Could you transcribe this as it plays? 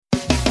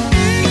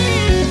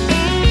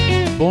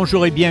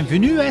Bonjour et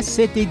bienvenue à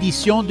cette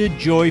édition de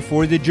Joy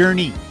for the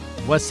Journey.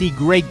 Voici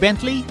Greg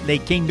Bentley, les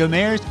Kingdom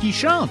Heirs, qui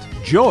chantent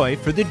Joy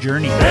for the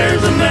Journey.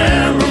 There's a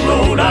narrow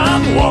road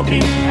I'm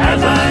walking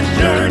as I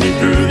journey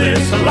through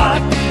this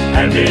life,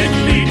 and it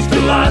leads to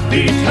life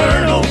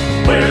eternal,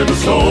 where the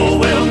soul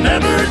will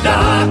never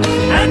die.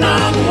 And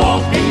I'm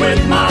walking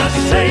with my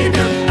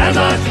Savior as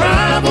I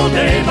travel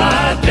day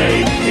by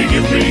day. He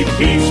gives me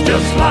peace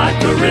just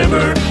like a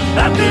river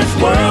that this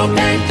world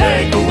can't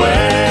take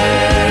away.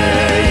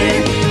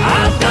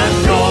 I've got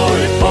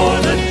joy for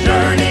the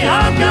journey,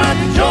 I've got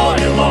joy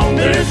along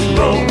this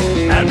road,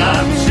 and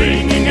I'm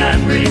singing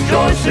and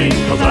rejoicing,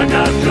 'cause I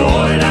got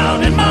joy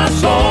down in my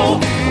soul.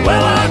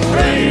 Well, I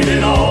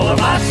traded all of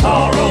my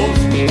sorrows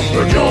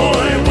for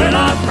joy when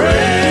I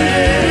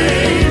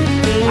prayed.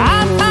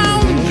 I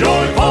found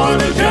joy for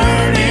the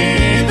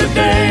journey, the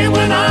day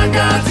when I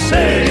got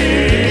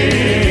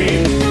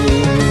saved.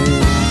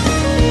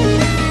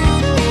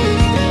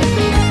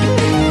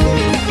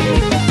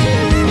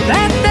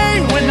 That day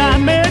when I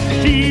met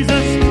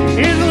Jesus,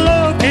 His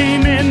love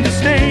came in to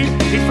stay.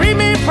 He freed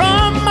me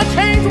from my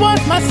chains,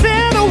 washed my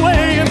sin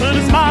away, and put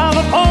a smile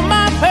upon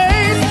my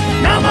face.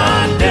 Now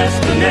my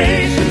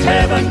destination's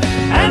heaven,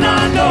 and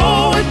I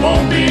know it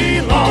won't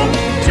be long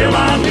till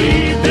I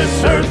leave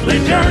this earthly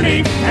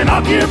journey and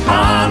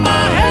occupy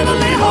my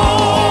heavenly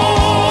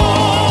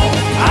home.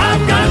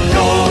 I've got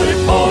joy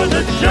for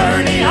the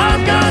journey,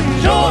 I've got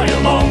joy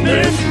along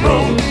this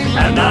road,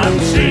 and I'm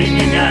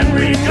singing and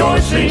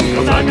rejoicing,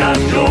 'cause I got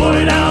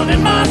joy down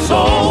in my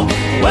soul.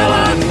 Well,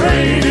 I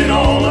traded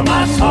all of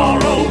my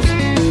sorrows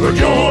for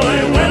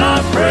joy when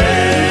I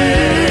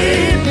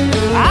prayed.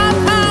 I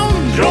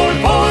found joy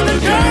for the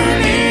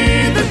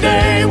journey, the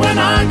day when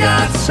I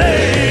got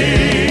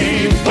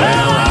saved.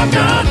 Well, I've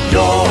got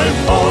joy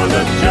for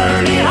the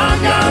journey,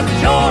 I've got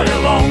joy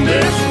along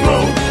this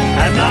road,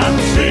 and I'm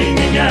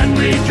singing and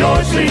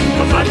rejoicing,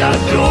 'cause I got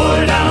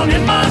joy down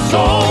in my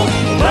soul.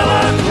 Well,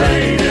 I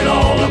traded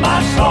all of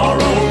my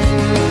sorrows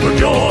for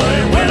joy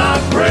when I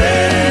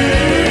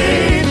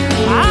prayed.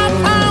 I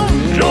found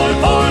joy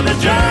for the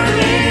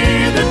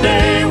journey, the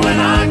day when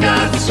I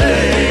got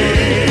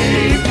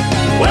saved.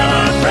 Well,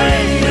 I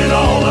traded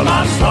all of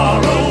my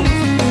sorrows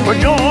for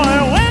joy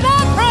when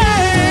I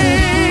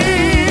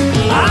prayed.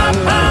 I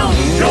found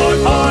joy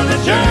for the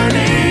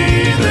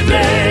journey, the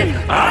day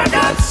I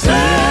got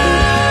saved.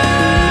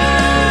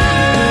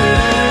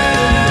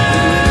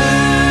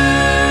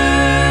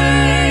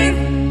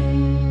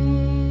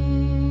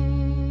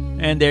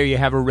 And there you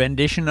have a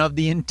rendition of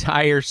the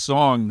entire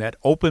song that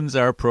opens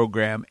our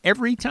program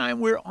every time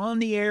we're on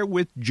the air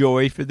with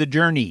Joy for the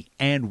Journey.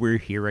 And we're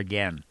here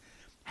again.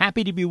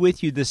 Happy to be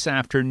with you this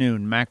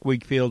afternoon. Mac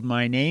Wigfield,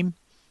 my name.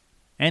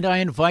 And I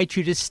invite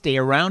you to stay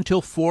around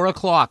till 4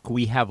 o'clock.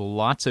 We have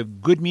lots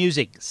of good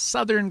music,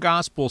 Southern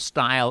Gospel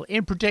style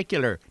in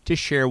particular, to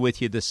share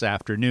with you this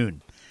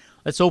afternoon.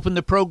 Let's open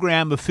the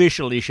program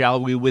officially,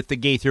 shall we, with the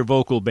Gaither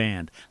Vocal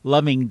Band,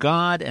 Loving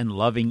God and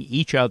Loving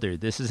Each Other.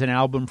 This is an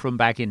album from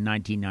back in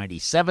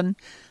 1997.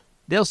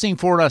 They'll sing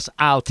for us,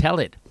 I'll Tell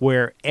It,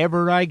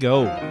 Wherever I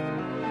Go.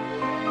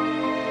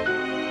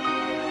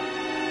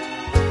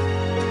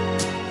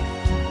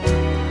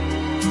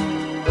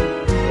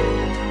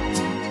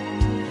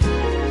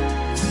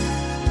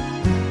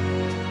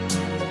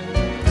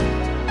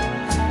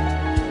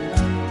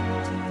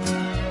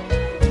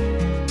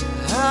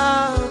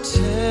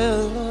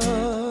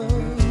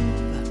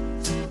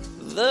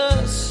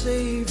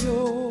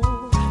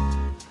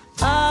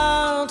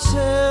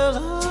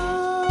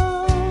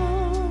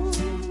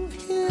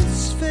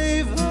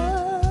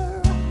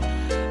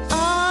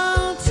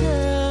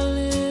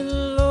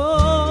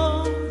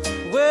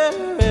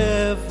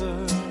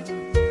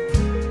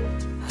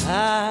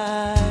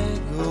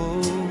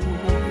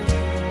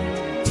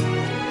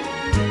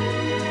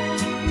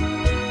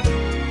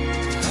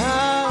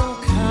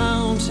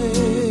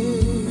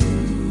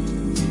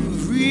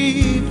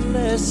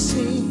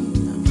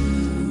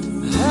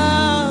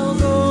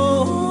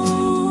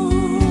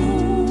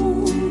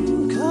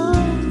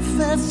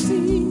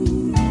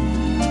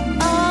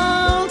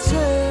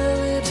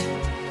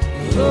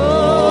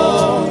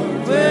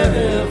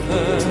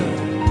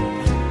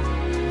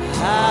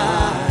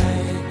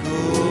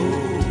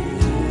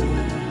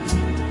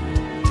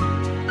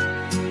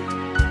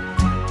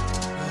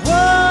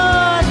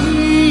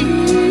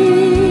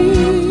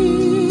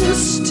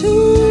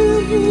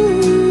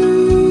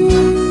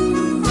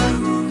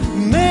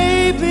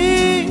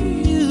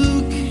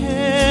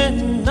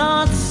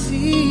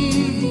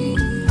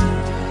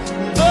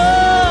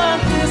 But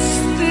this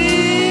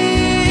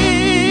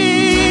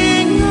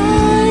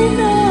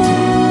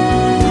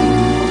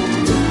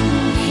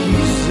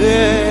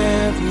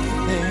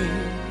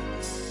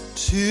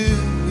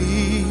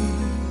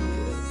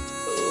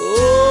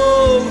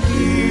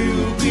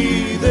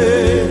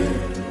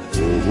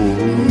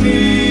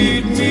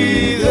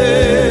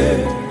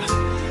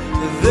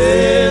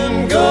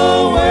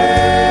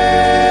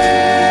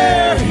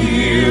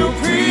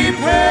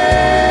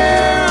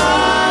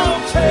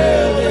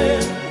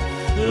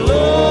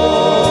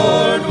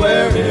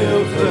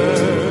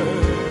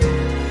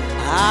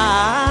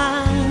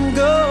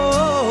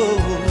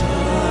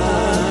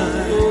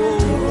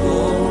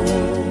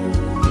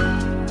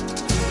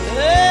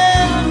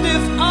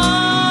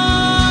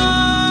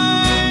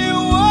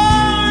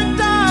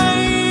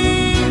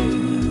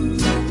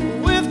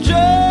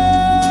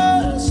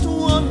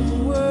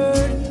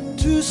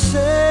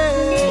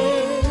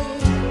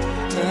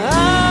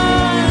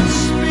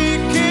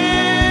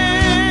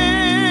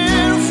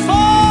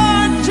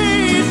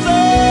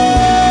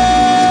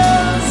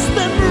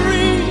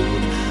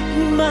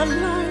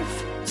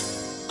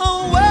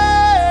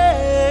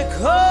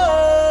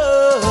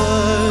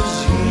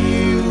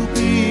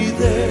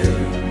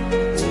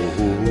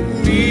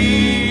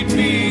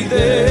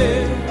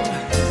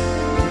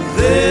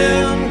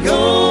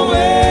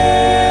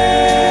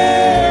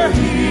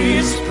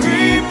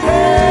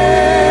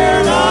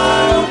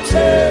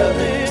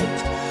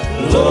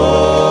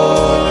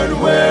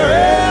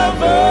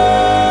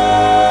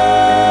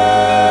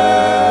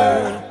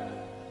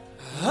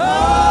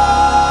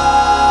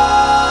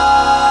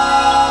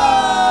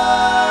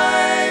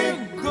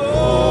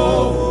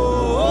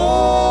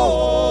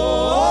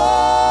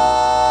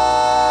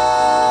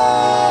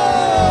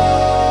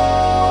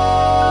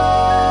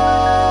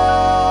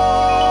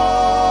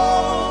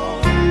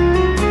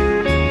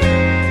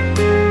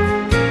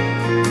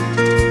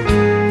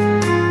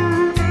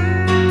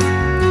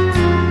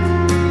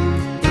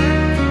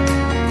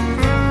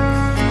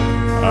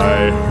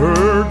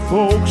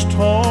folks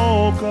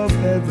talk of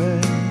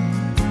heaven,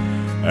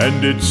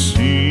 and it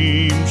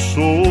seems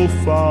so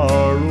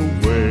far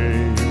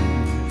away.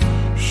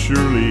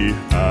 Surely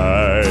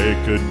I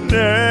could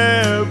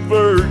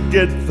never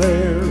get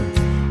there,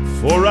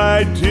 for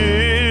I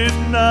did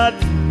not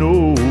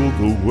know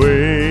the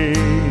way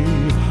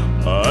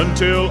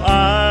until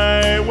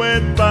I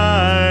went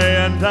by,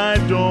 and I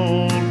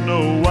don't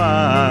know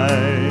why,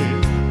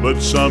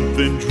 but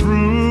something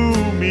drew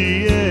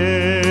me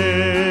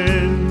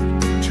in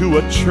to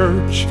a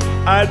church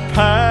I'd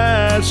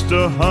passed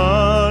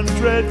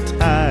 100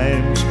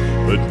 times,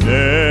 but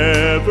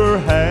never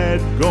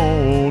had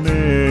gone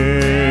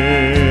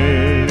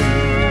in.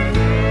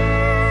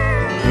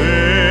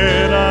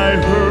 Then I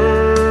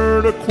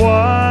heard a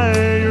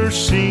choir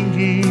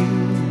singing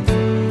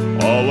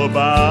all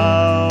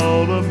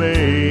about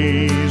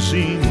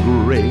amazing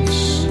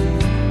grace.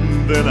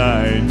 Then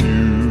I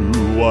knew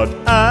what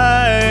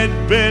I'd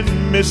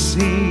been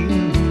missing,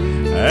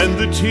 and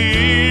the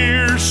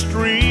tears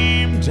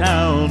streamed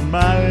down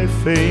my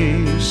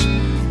face.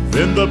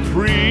 Then the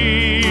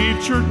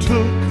preacher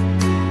took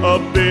a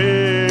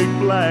big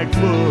black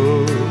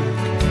book,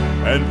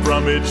 and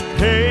from its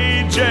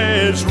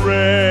pages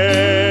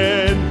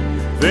read.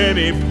 Then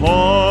he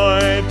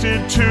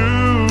pointed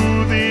to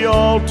the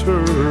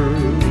altar,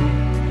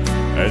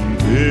 and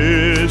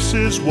this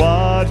is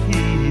what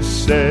he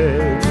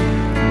said: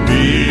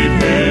 "Meet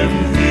him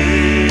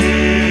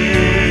here,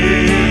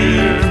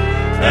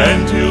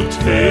 and he'll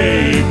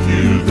take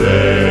you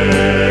there.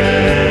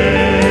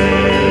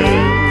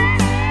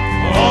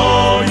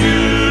 All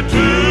you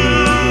do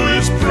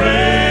is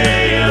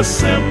pray a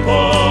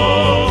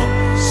simple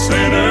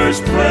sinner's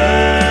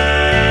prayer.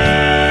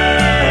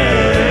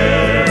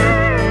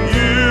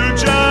 You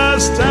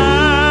just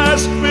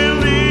ask,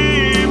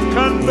 believe,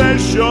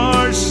 confess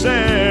your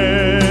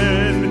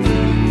sin.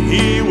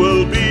 He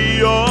will be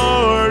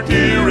your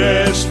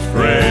dearest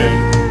friend.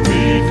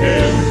 Meet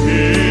him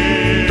here,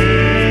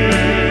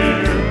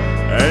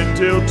 and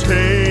he'll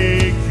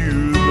take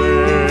you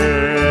there."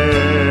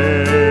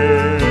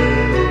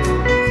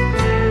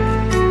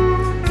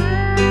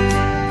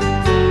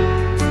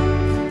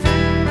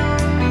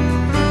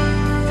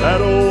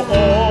 That old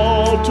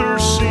altar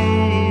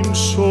seems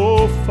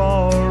so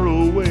far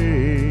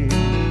away,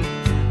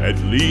 at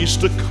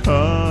least a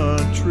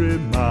country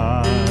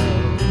mile,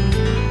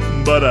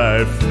 but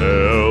I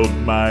felt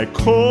my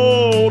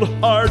cold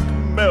heart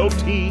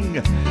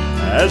melting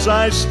as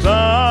I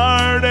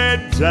started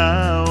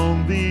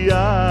down the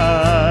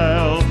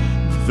aisle.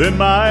 Then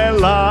my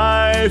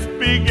life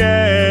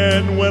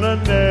began when a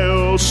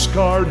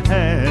nail-scarred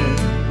hand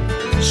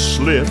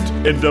slipped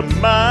into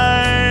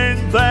mine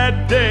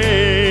that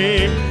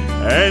day,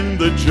 and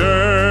the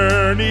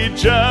journey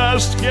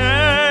just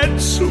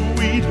gets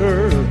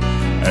sweeter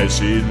as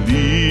he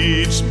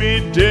leads me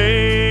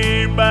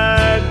day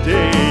by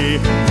day.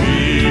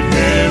 Meet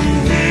him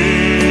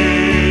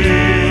here,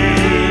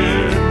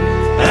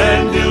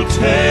 and he'll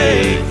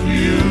take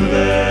you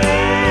there.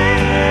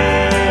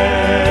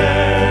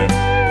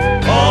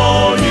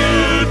 All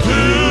you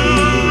do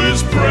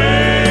is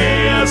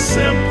pray a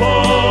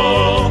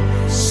simple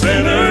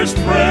sinner's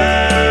prayer.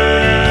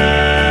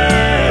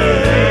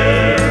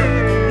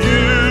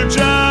 You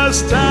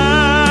just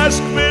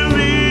ask,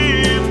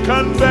 believe,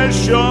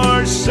 confess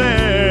your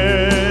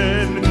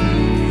sin.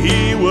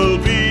 He will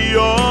be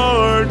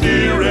your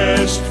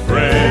dearest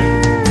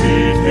friend.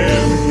 Meet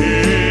him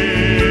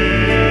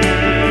here,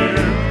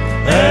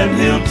 and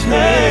he'll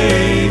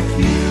take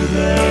you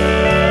there.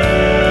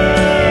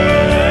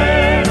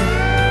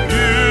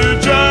 You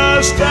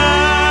just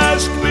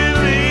ask,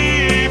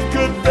 believe,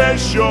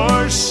 confess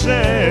your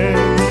sin.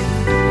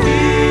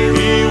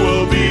 He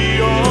will be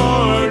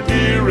your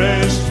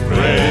dearest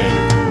friend.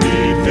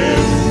 Meet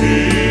him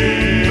here,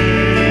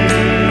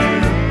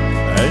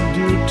 and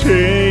he'll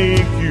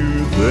take you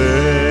there.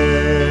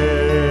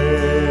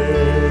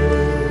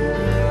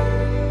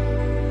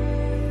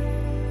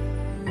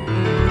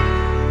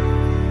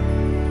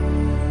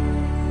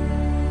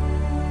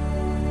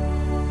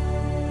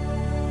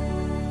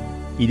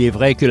 Il est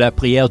vrai que la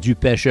prière du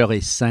pécheur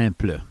est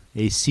simple,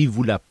 et si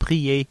vous la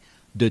priez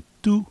de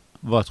tout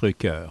votre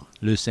cœur,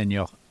 le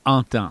Seigneur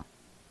entend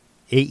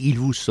et il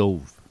vous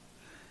sauve.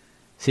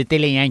 C'était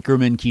les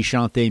Anchormen qui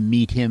chantaient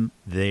Meet Him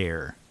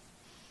There.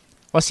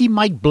 Voici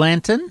Mike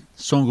Blanton,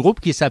 son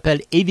groupe qui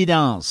s'appelle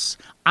Évidence,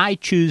 I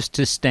Choose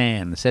to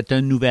Stand. C'est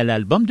un nouvel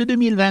album de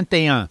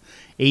 2021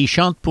 et il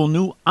chante pour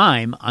nous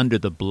I'm Under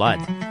the Blood.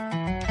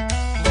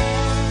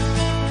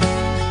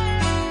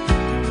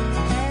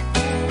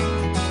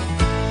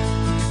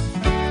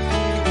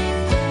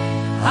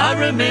 I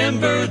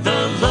remember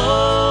the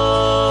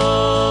load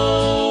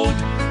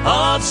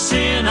of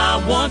sin I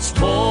once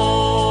bore.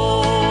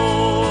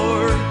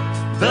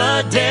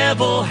 The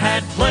devil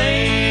had placed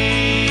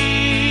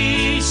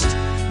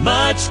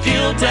much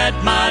guilt at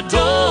my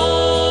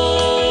door.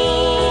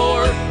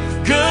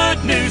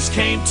 Good news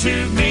came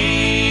to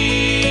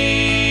me,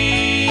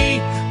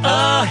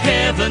 a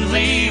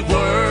heavenly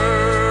word.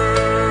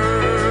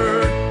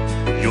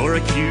 Your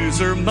accuser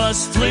accuser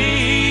must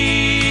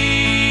flee.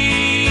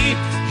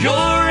 You're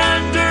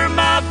under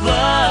my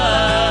blood.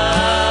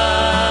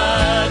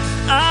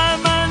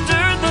 I'm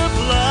under the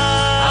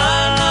blood.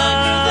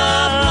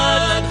 I'm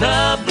under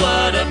the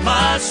blood of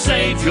my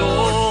Savior.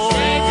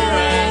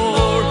 And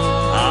Lord.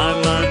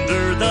 I'm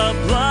under the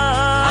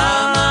blood.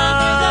 I'm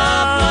under the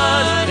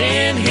blood.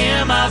 In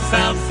Him I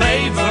found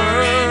favor.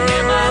 In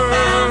Him I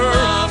found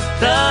love.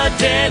 The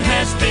debt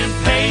has been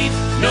paid.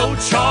 No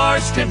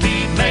charge can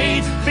be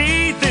made.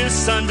 Be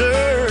this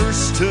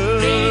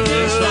understood. Be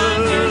this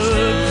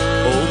understood.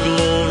 Oh,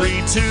 glory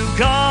to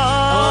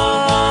God. Oh,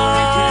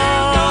 glory to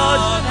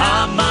God.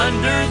 I'm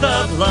under the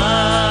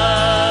blood.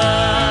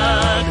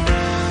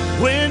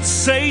 When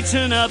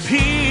Satan appears,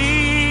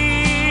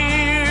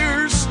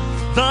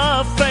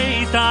 the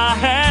faith I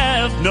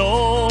have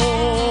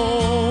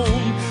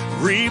known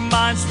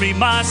reminds me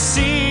my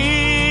sins,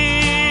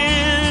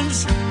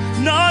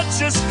 not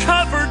just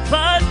covered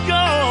but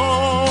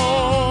gone.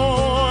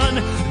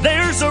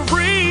 There's a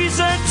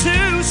reason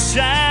to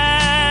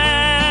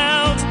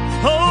shout,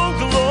 oh,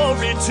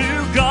 glory to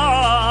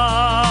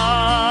God.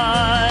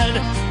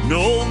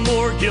 No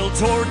more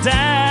guilt or doubt.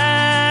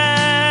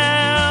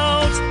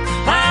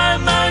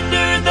 I'm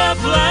under the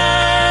blood.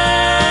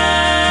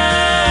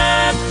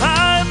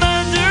 I'm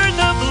under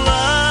the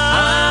blood.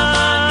 I'm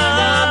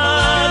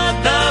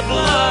under the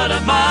blood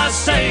of my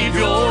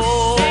Savior.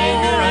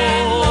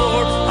 And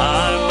Lord.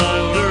 I'm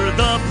under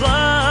the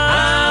blood.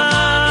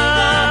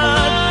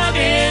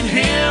 In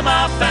Him I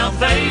found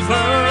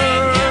favor.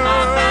 In Him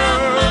I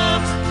found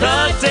love. The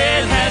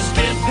debt has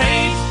been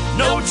paid.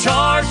 No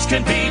charge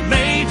can be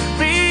made.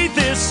 Be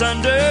this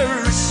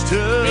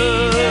understood. Be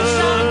this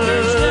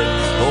understood.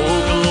 Oh,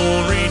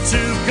 glory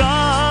to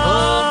God.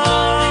 Oh,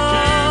 glory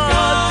to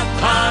God.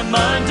 I'm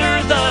under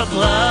the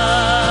blood.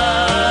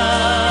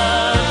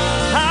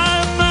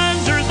 I'm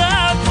under the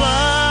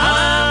blood.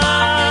 I'm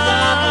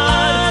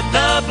under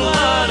the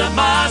blood of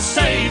my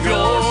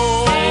Savior.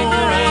 And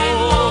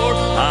Lord.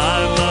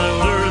 I'm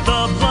under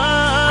the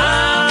blood.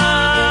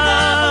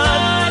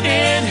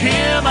 In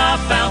Him I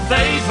found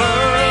favor.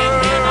 In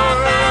Him I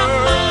found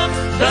love.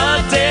 The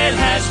debt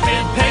has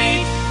been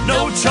paid. No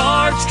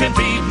charge can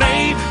be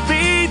made.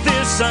 Be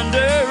this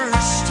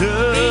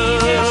understood. Be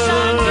this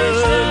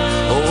understood.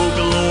 Oh,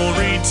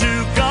 glory to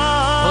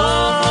God. Oh,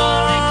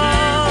 glory to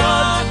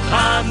God.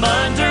 I'm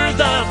under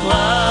the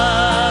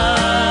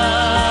blood.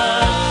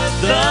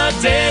 The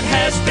debt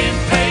has been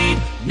paid.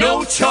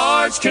 No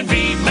charge can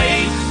be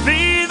made.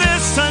 Be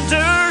this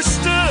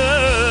understood.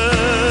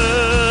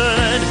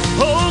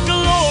 Oh,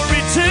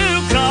 glory to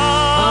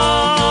God.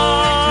 Oh,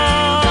 glory to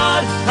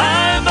God.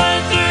 I'm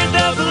under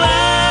the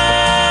blood.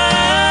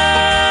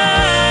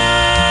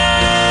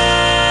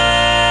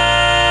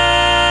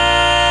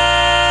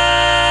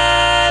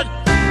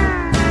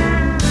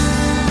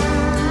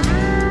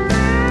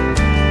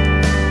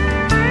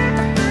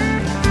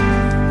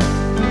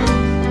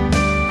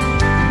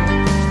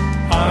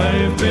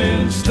 I've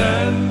been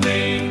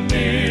standing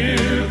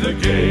near the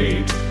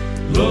gate,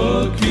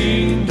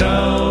 looking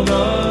down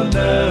a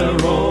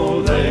narrow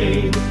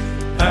lane,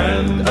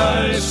 and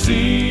I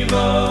see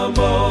the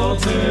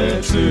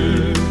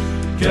multitude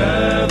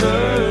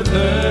gathered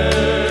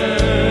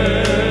there,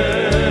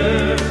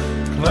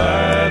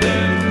 clad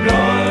in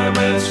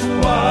garments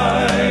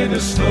white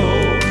as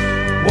snow,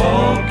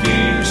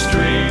 walking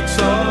streets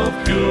of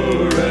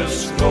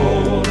purest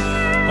gold.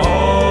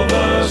 All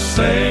the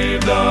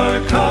saved are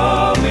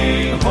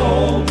coming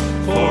home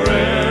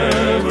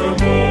forevermore.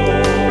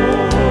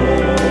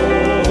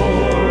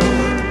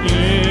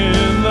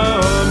 In the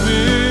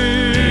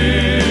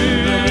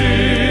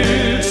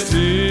midst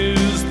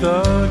is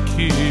the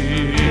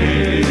King.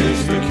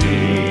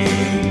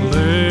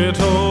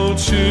 Little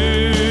children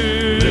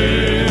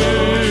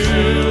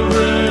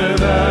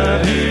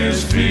at His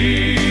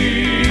feet.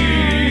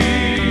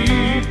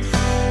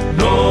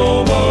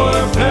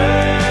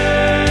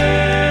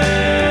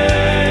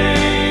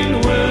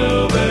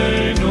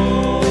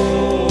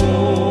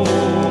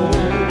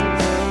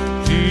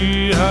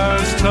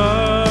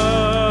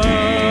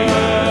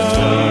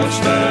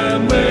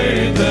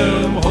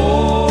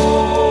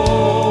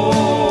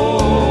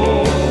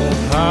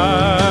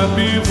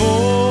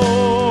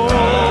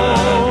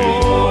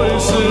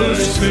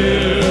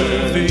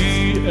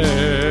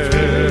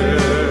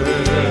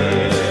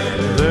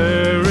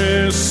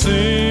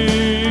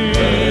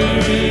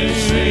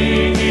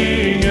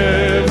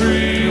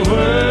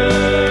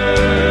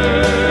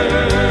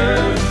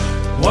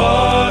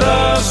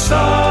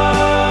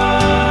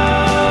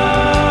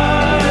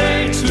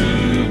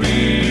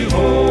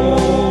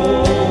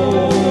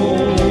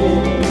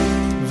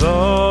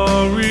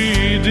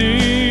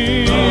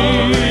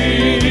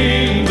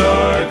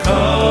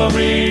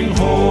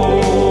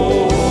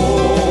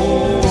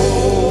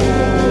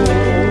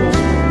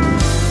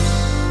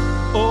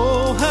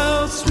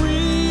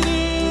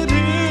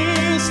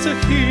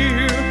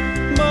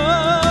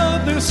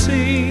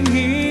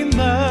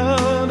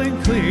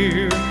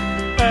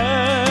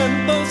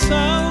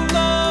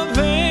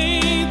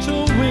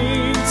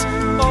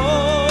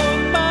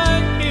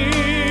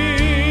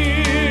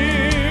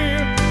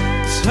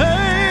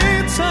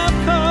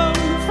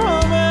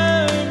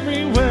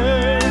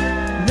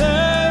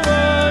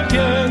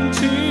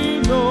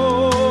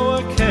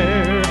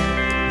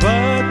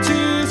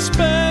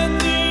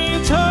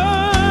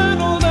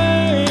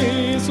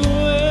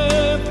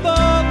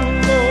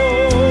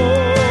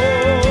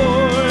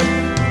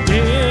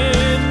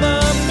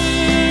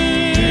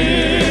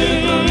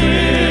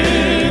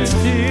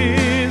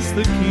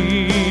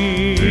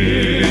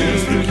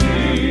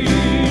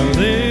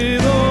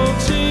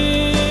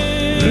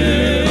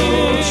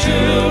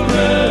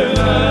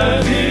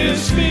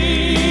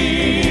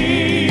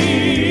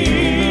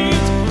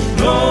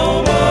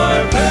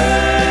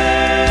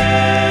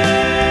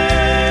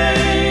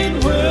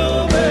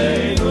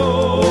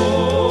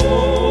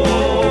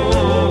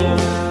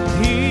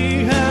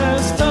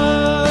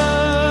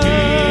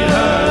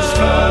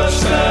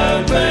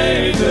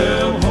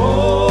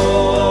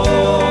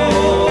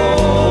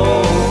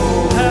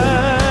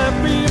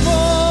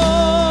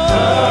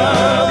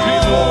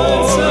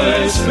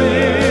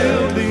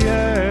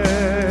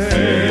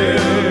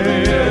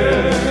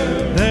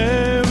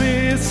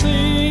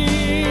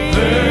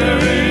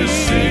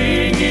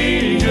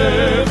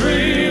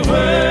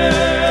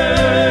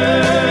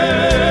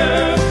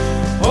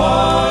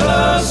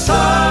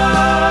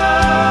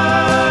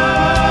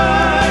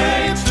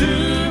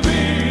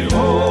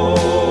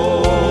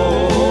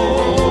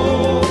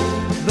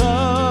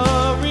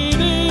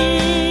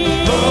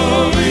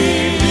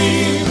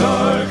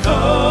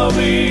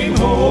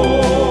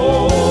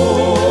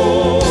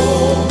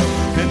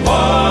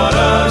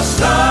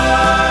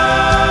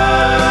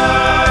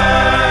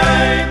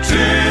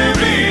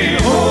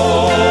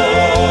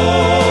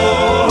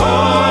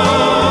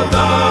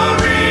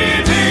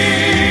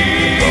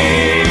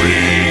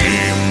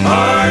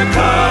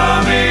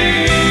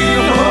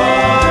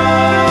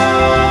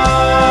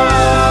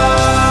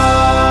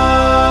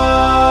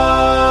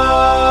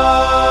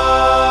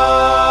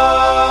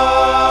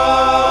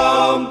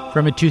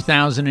 From a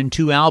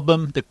 2002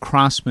 album, the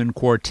Crossman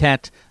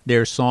Quartet,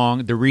 their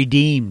song The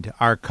Redeemed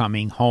Are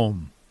Coming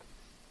Home.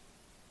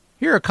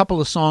 Here are a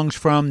couple of songs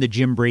from the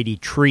Jim Brady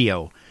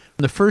Trio.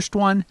 The first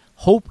one,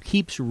 Hope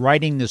Keeps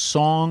Writing the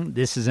Song.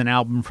 This is an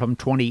album from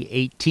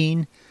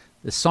 2018.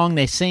 The song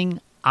they sing,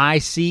 I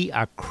See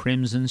a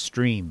Crimson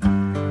Stream.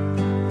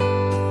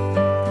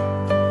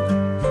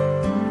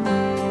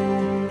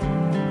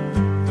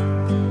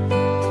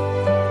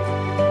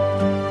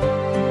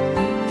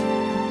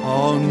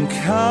 On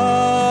Calvary's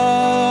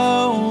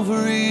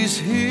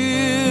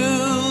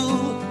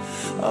hill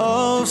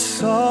of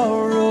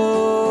sorrow,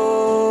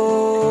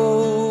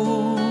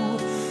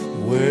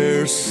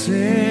 where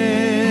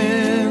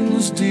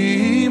sin's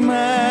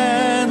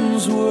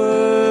demands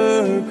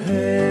were paid,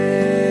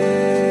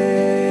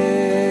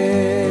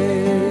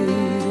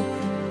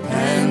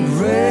 and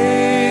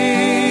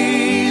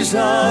rays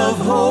of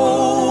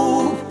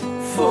hope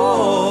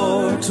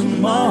for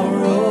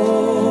tomorrow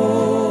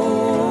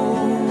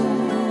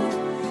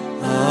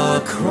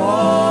across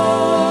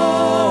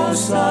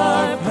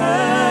our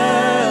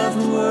path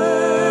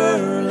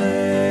were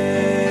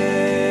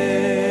laid.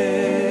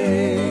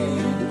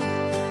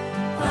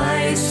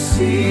 I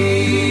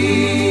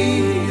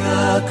see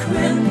a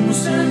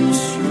crimson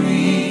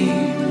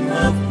stream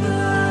of blood.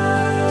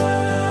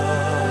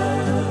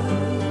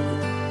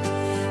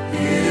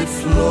 It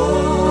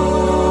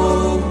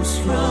flows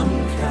from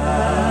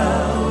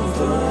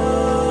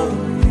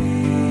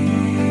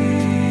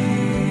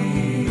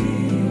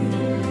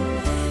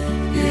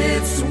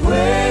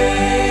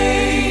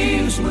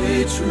waves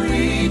which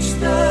reach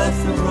the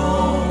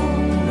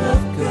throne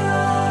of God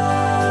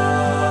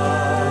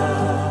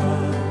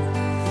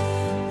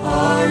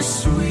are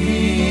sweeping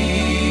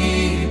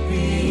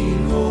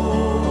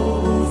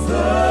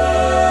over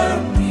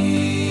me.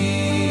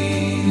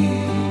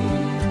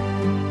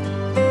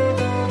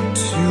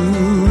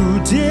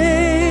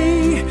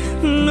 Today,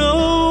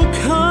 no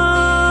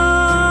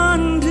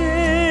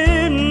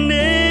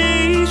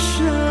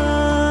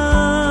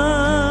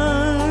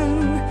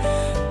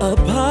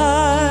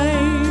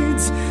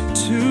abides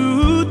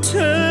to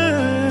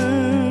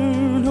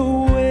turn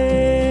away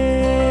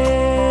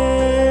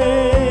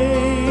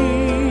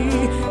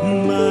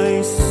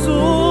my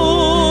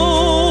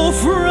soul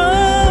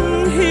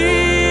from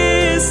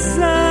his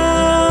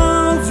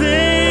salvation.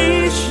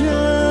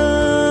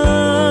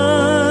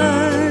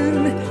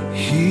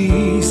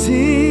 He's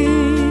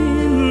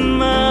in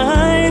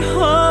my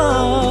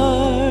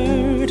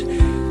heart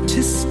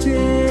to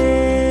stay.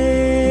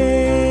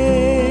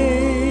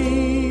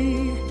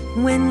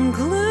 When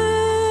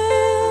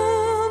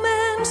gloom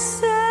and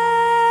sadness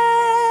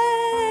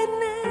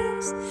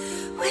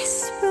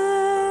whisper,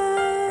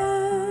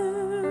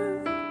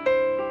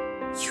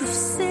 you've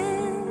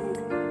sinned,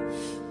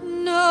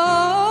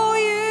 no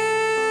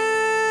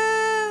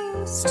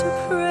use to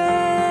pray.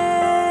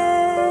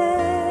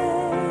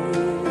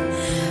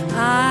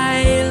 I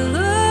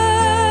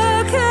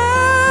look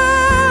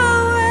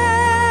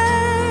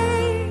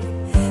away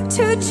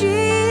to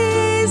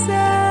Jesus,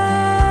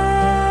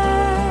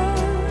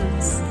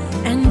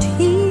 and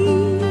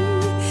he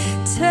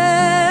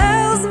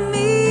tells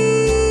me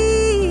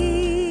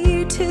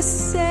to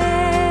say,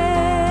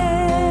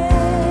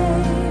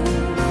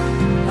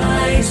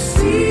 I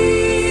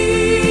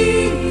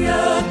see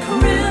a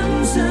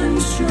crimson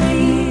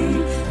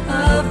stream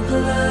of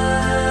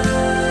blood.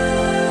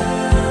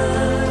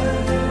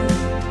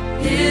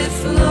 It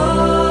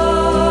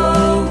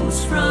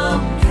flows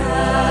from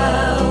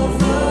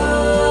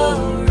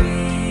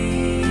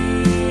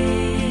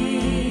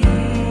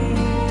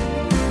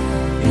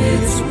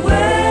its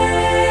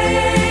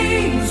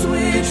waves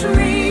which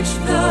reach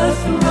the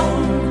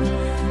throne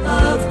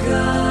of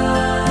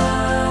God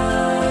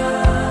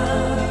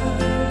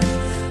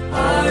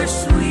are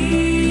sweeping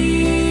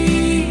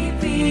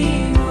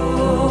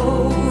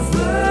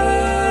over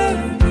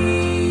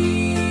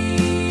me.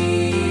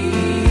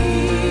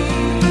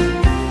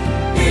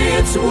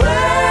 Its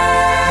waves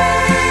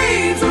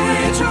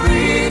which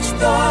reach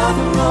the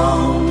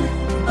throne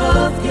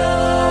of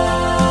God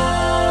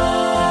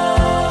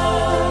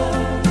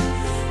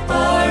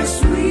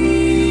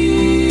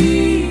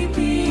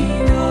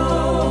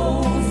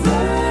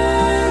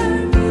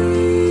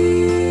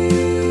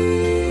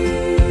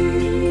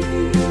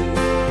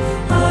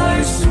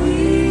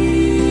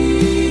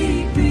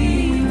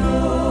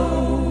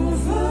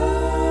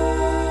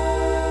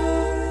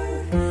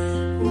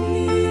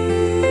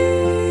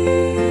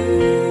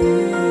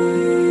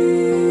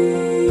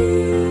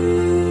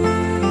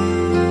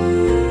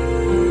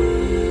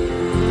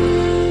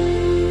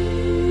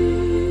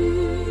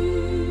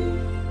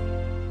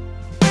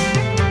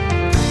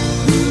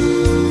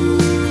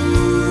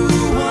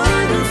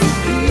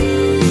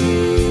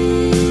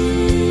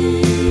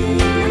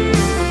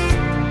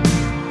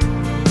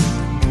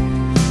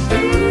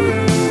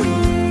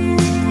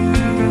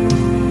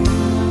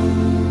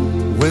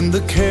when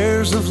the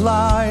cares of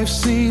life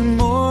seem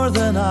more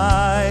than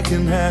I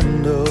can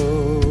handle,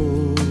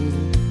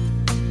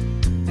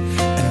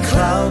 and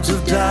Clouds of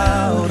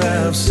doubt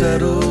have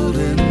settled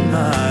in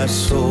my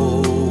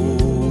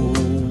soul.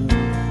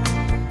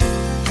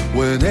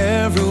 When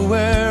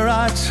everywhere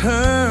I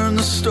turn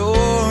the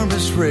storm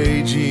is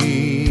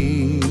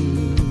raging,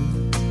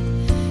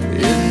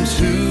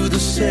 into the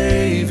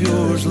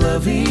Savior's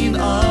loving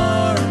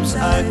arms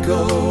I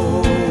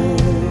go.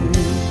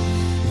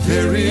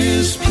 There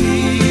is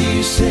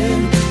peace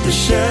in the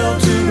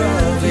shelter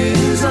of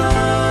His arms,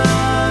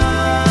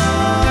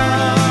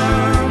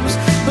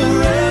 a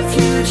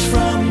refuge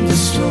from the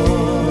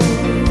storm,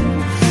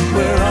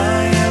 where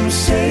I am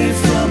safe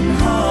from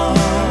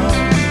harm,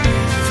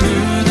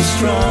 through the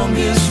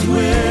strongest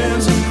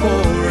winds and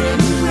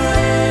pouring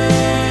rain.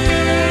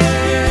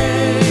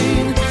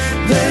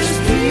 There's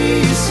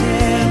peace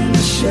in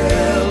the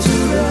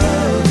shelter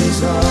of His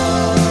arms.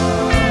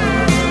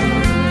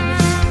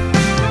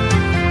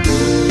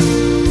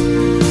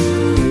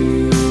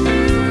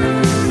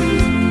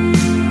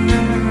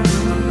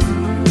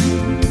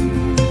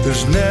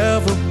 There's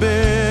never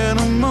been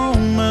a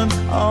moment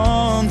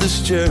on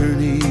this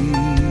journey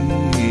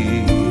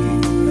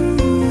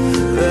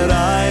that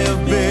I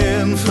have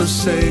been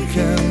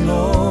forsaken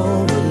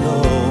or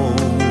alone.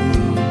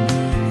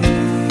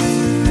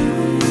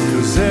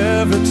 'Cause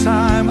every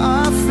time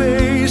I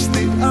face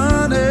the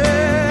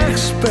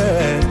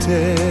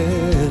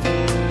unexpected,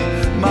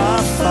 my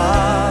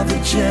Father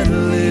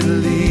gently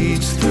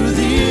leads through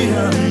the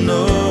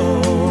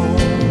unknown.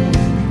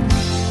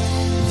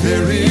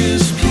 There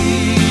is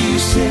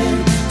peace in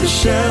the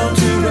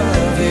shelter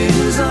of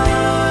His arms,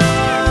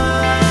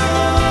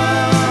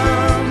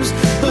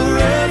 a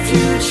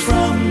refuge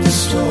from the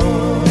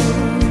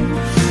storm,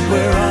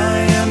 where I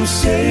am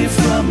safe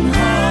from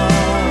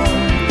harm,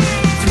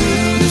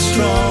 through the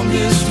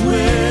strongest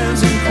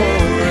winds and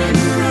pouring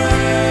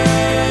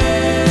rain.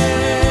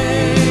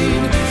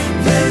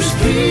 There's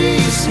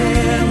peace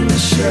in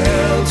the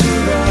shelter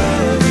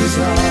of His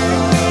arms.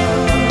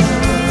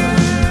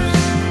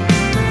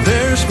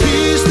 There's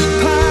peace that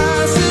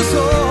passes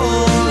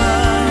all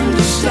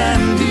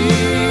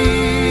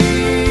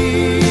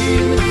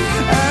understanding,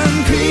 and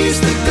peace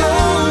that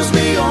goes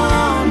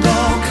beyond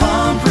all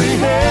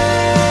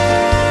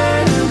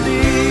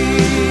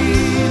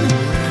comprehending.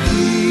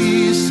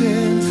 Peace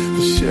in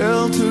the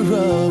shelter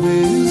of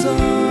His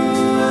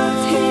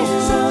arms,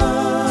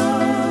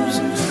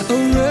 a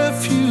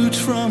refuge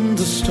from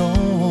the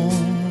storm,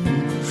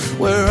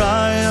 where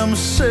I am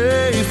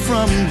safe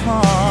from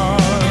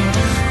harm,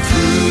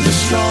 through the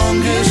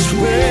strongest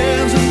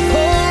winds and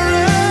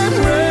pouring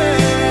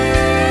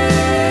rain.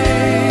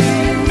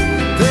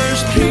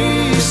 There's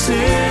peace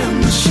in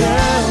the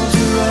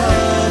shelter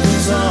of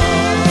His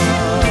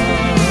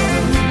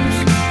arms.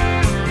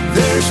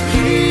 There's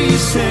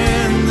peace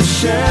in the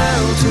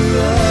shelter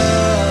of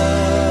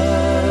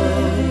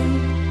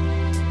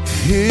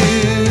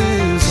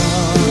His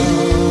arms.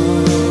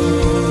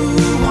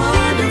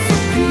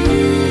 Wonderful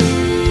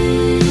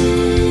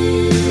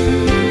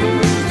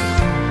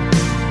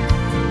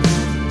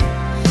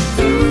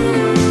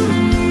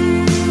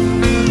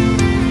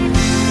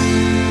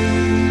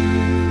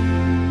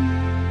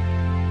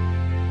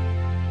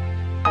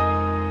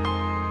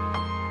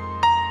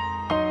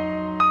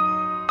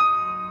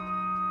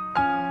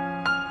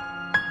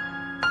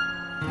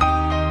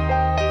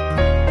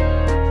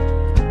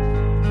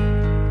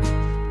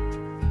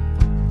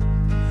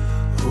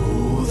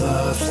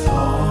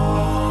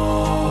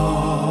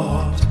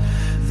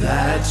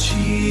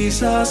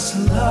Jesus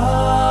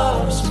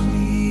loves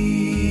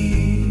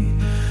me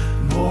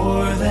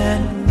more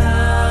than I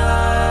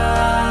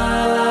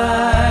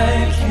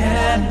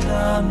can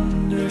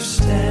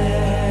understand,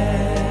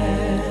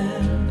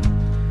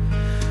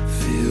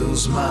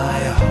 fills my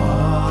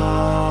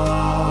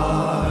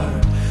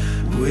heart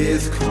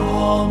with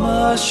calm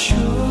assurance.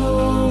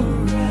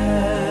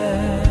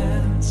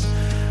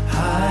 I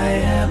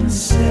am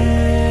safe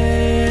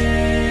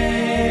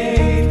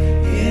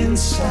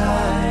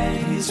inside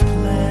His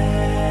plan.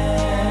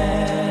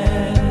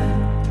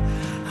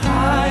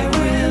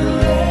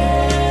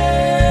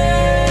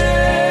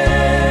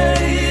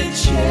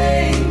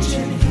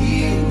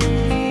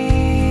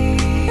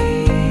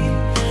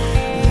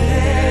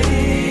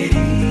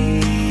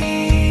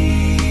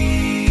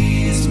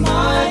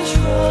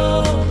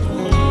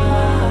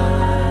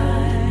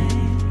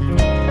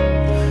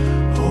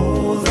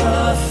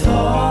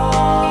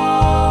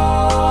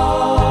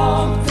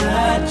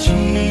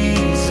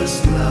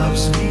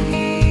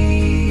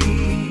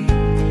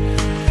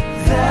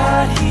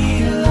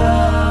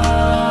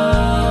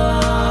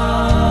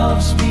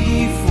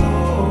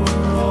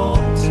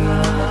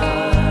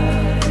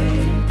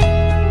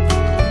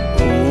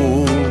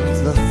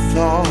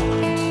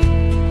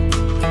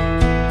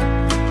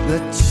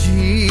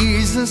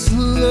 Jesus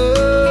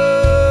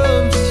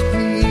loves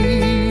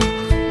me,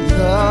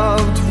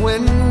 loved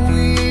when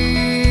we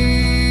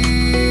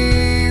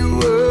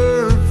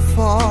were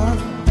far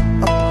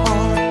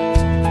apart,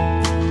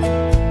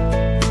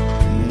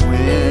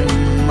 when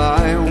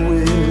my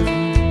will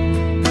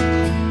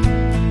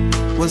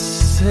was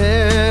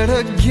set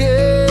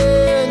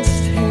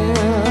against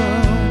Him.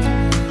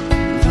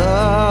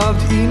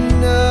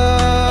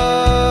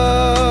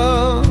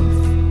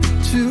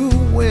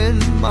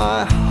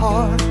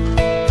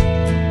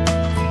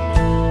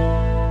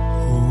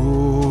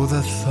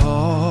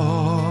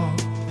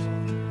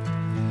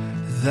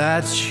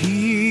 that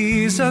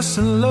Jesus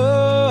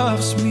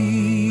loves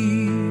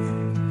me,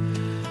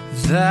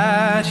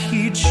 that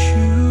he chose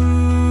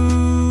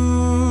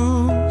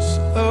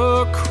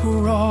a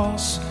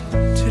cross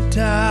to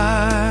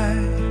die.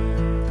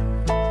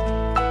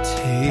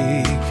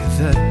 Take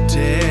the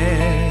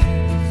death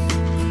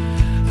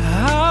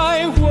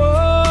I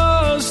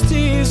was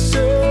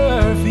deserving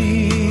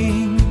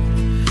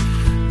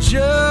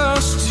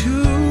just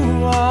to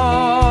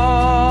offer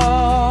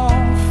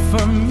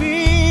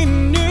me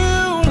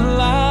new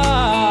life.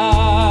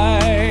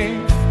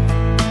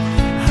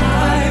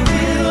 I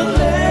will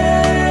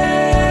let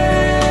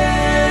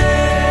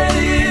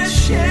it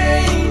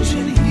change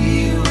and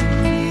heal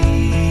me.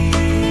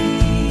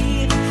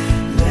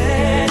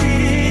 Let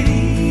it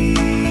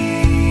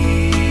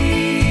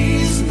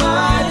ease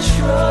my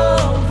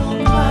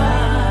troubled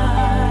mind.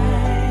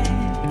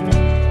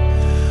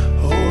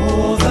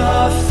 Oh, the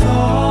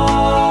thought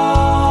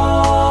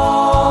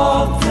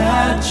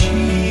that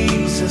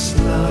Jesus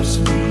loves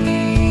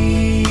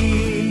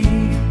me,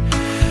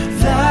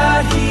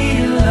 that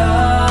he loves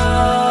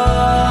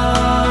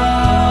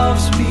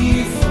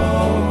me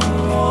for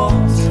all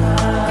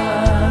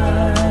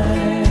time.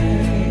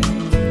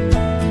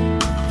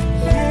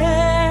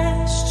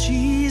 Yes,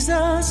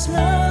 Jesus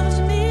loves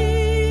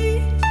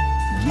me.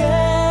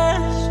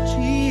 Yes,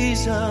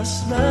 Jesus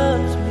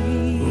loves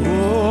me.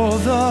 Oh,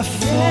 the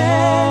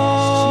thought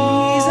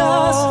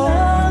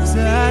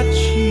that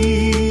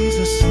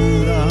Jesus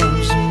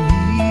loves me.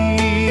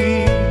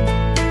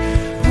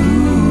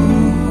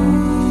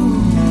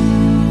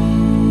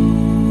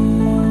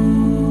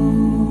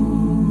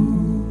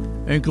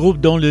 Un groupe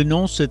dont le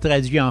nom se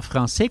traduit en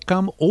français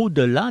comme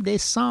Au-delà des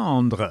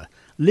cendres.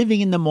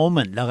 Living in the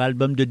Moment, leur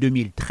album de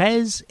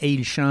 2013, et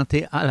ils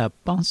chantaient à la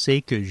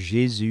pensée que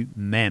Jésus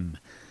m'aime.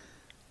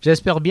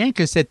 J'espère bien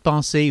que cette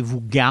pensée vous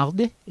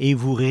garde et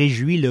vous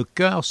réjouit le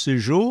cœur ce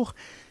jour.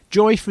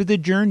 Joy for the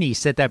Journey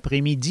cet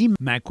après-midi,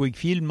 Mac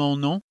Wakefield, mon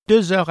nom.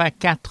 2h à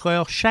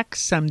 4h chaque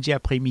samedi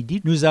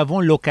après-midi, nous avons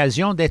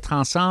l'occasion d'être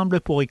ensemble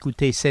pour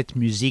écouter cette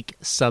musique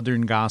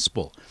Southern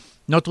Gospel.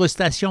 Notre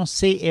station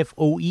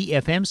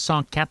CFOI-FM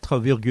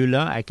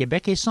 104,1 à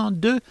Québec et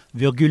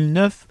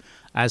 102,9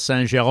 à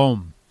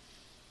Saint-Jérôme.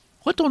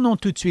 Retournons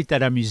tout de suite à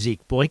la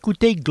musique pour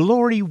écouter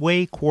Glory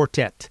Way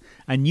Quartet,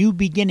 A New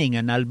Beginning,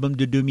 un album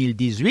de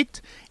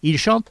 2018. Ils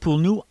chantent pour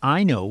nous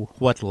I Know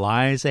What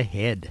Lies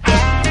Ahead.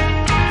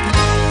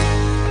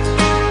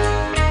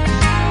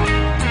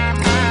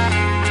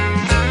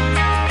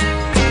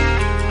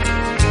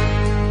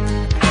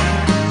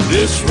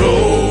 This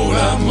road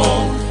I'm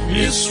on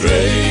is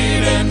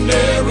straight and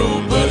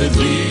narrow, but it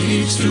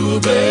leads to a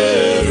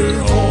better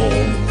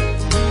home.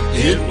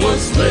 It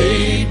was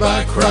laid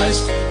by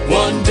Christ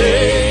one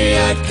day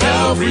at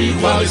Calvary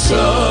while he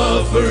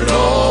suffered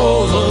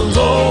all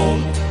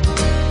alone.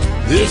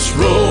 This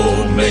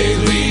road may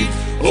lead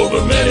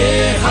over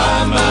many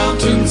high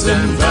mountains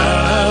and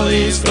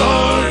valleys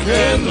dark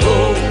and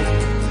low,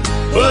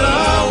 but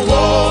I'll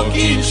walk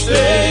each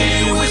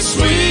day with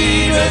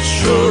sweet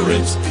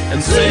assurance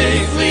and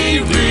safely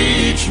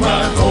reach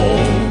my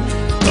home.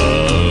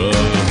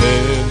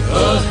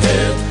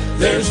 Ahead,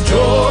 there's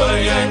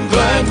joy and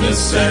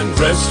gladness and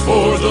rest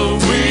for the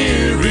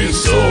weary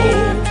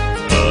soul.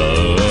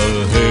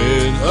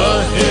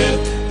 Ahead,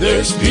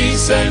 there's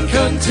peace and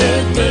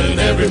contentment.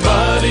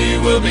 Everybody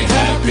will be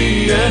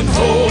happy and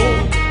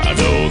whole. I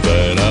know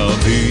that I'll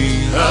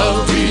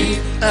be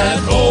at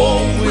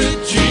home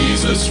with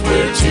Jesus,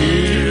 where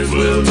tears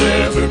will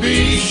never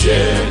be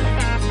shed.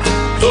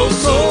 Though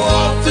so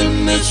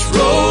often this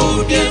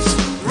road gets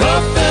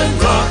rough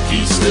and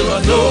rocky, still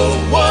I know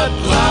what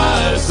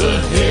lies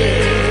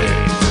ahead.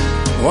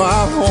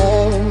 While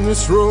on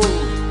this road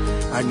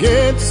I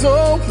get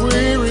so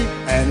weary,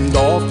 and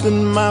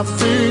often my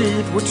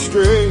feet would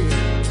stray,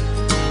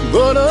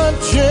 but a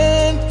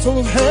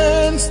gentle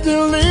hand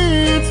still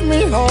leads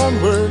me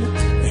onward,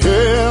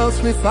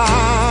 helps me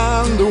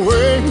find the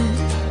way.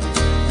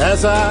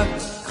 As I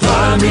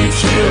climb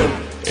each hill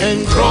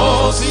and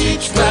cross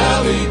each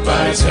valley,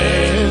 by his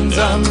hands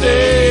I'm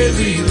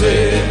daily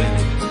led.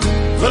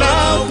 But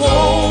I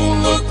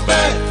won't look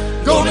back,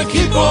 gonna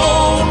keep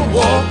on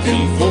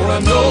walking, for I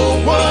know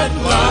what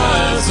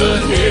lies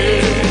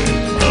ahead.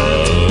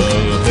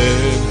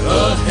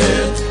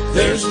 Ahead,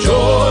 there's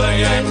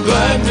joy and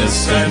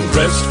gladness and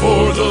rest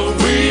for the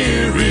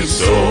weary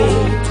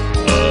soul.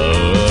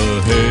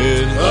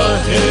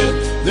 Ahead,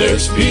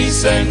 there's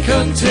peace and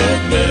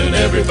contentment.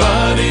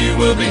 Everybody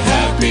will be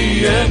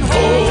happy and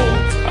whole.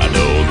 I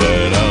know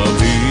that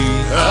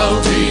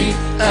I'll be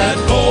at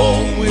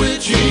home with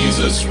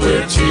Jesus,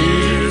 where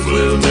tears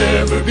will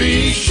never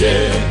be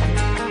shed.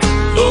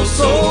 Though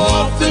so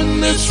often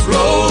this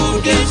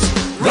road gets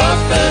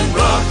rough and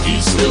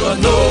rocky, still I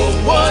know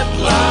what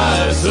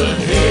lies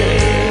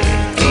ahead.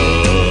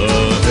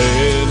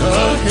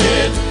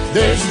 Ahead,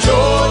 there's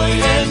joy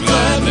and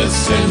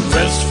gladness and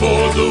rest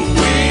for the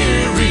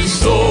weary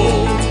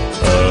soul.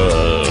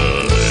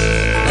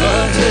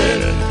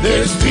 Ahead,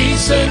 there's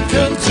peace and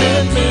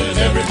contentment.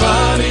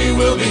 Everybody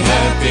will be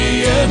happy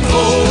happy and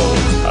whole.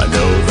 I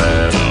know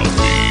that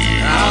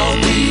I'll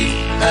be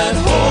at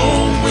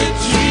home with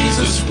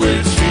Jesus,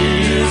 where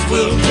tears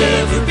will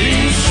never be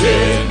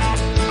shed.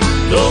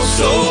 Though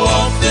so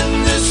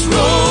often this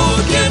road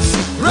gets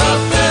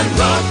rough and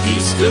rocky,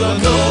 still I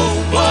know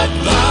what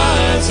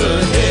lies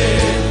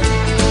ahead.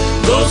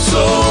 Though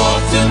so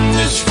often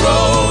this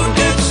road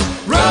gets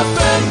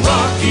rough and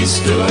rocky,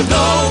 still I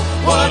know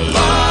what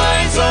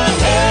lies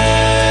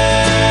ahead.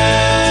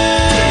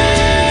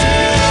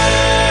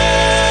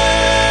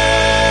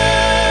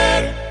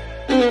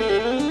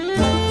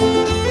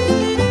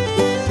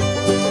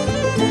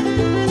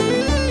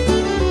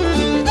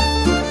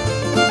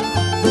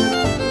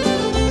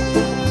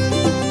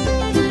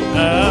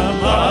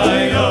 Am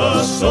I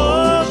a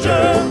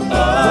soldier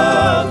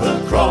of the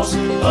cross,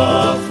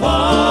 a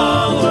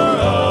follower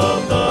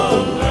of the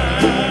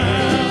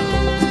Lamb?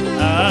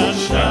 And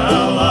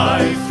shall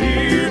I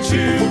fear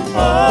to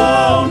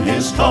own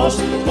his cause,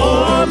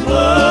 or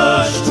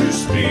blush to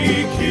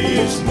speak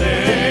his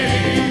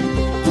name?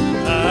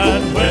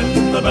 And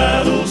when the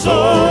battle's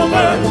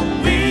over,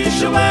 we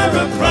shall wear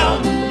a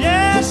crown.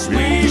 Yes,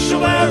 we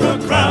shall wear a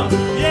crown.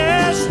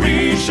 Yes,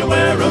 we shall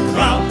wear a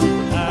crown.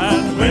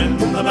 And when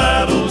the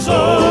battle's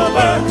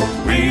over,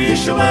 we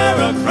shall wear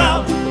a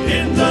crown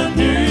in the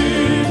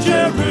New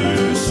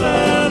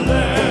Jerusalem.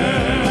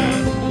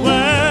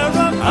 Wear a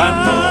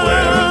crown,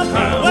 wear a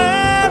crown,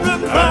 wear a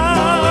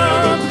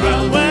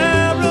crown,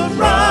 wear a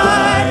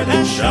bright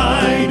and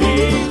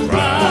shining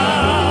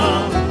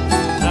crown.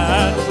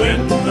 And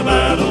when the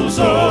battle's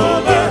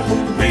over,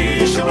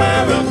 we shall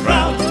wear a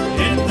crown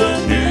in the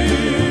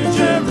New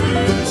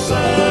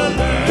Jerusalem.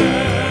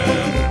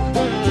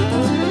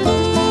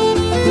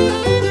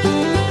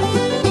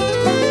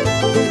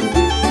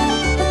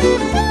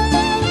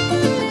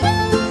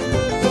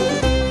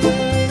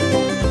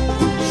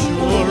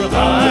 Sure,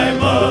 I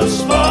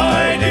must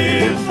fight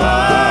if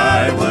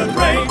I would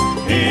reign,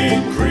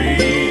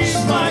 increase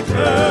my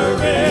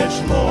courage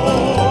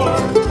more.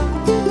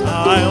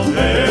 I'll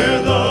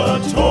bear the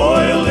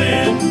toil,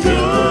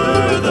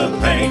 endure the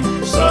pain,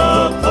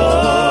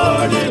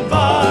 supported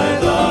by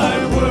thy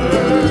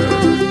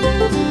word.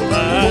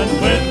 And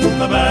when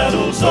the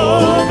battle's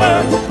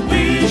over,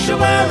 we shall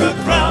wear a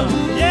crown.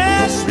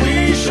 Yes,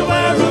 we shall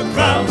wear a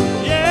crown.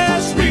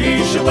 Yes,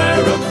 we shall wear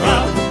a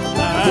crown.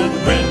 And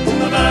when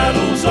the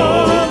battle's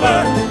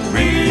over,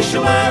 we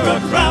shall wear a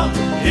crown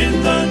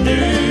in the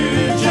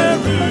New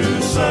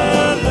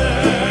Jerusalem.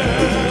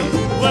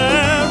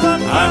 Wear a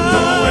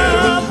crown, wear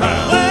a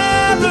crown,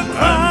 wear a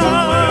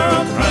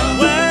crown,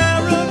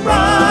 wear a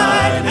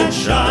bright and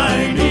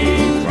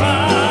shining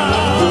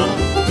crown.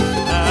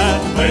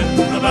 And when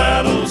the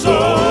battle's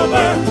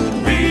over,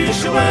 we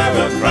shall wear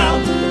a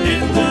crown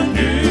in the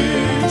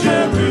New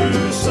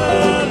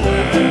Jerusalem.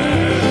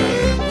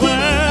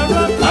 Wear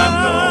a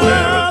crown,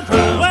 wear a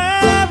crown,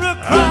 wear a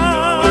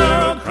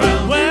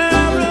crown,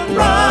 wear a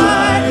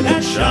bright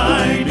and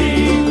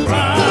shining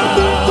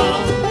crown.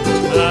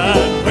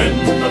 And when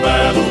the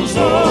battle's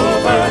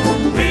over,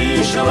 we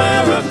shall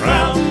wear a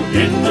crown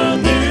in the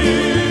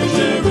New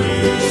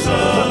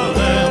Jerusalem,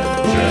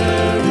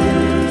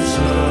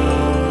 Jerusalem.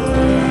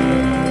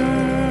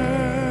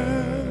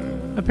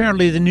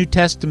 Apparently, the New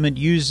Testament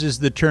uses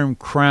the term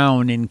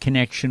crown in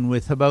connection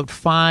with about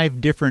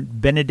 5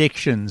 different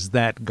benedictions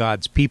that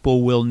God's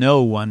people will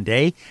know one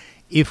day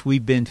if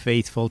we've been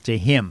faithful to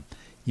Him.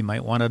 You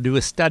might want to do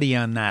a study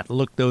on that.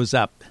 Look those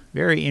up.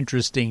 Very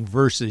interesting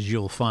verses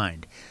you'll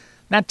find.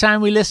 That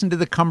time we listened to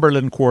the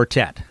Cumberland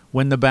Quartet.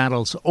 When the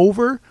battle's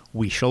over,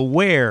 we shall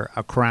wear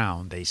a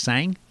crown, they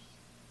sang.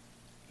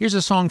 Here's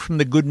a song from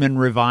the Goodman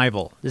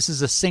Revival. This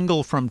is a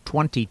single from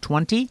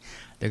 2020.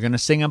 They're going to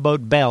sing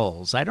about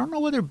bells. I don't know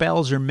whether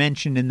bells are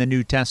mentioned in the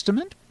New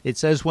Testament. It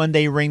says when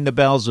they ring the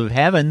bells of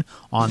heaven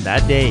on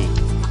that day.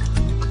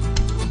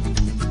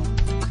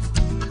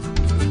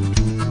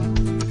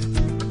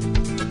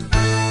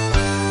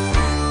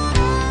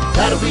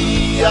 That'll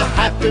be a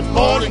happy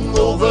morning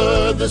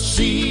over the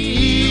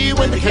sea,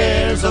 when the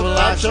cares of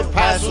life shall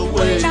pass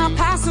away. Shall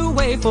pass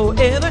away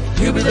forever.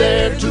 He'll be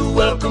there to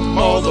welcome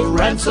all the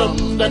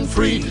ransomed and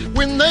free,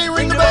 when they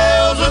ring the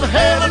bells of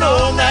heaven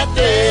on that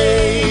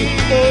day.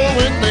 Oh,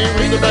 when they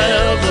ring the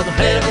bells of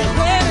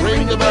heaven,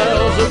 ring the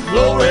bells of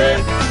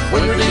glory,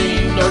 when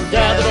redeemed are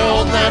gathered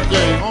on that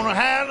day. On a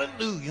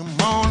hallelujah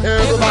morning,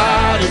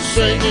 everybody's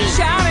singing,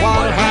 shouting,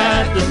 what a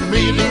happy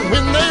meeting,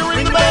 when they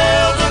ring the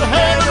bells of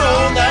heaven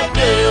on that day.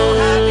 Oh,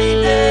 happy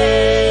day.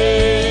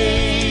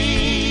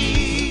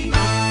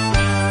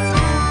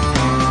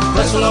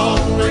 Press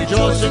along,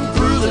 rejoicing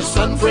through this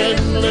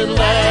unfriendly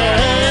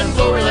land.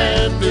 Glory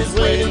land is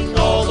waiting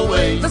all the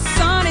way. The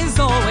sun is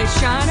always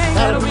shining.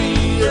 That'll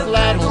be a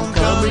glad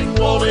homecoming,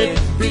 won't it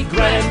be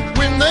grand,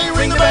 when they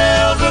ring the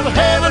bells of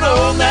heaven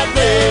on that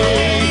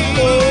day.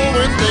 Oh,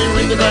 when they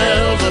ring the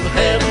bells of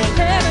heaven,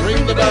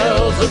 ring the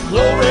bells of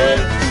glory,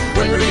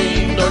 when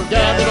redeemed are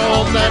gathered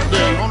on that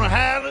day. On a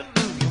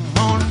hallelujah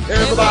morning,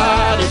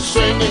 everybody's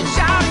singing,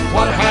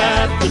 what a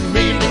happy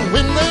meeting,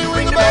 when they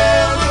ring the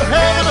bells of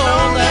heaven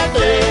on that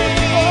day.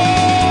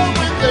 Oh,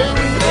 when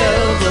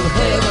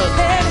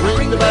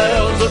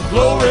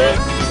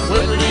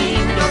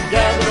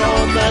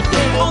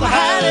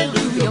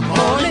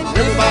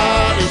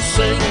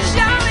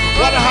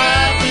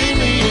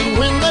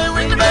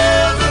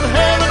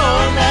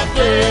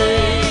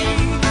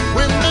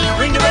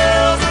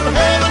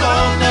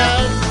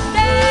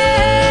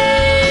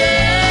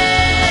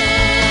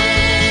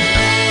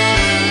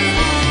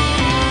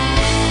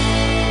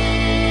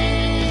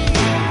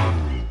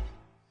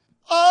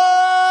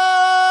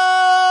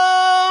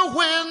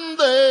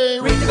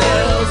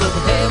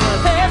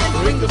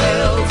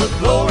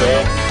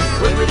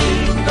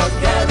because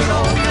gathered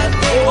on that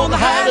day, on the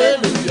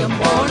hallelujah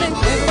morning,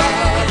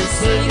 everybody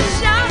singing,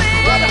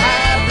 shouting, what a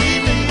happy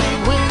meeting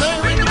when they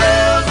ring the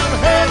bells of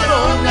heaven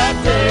on that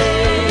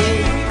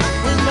day.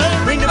 When they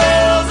ring the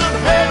bells of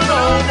heaven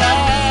on that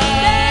day.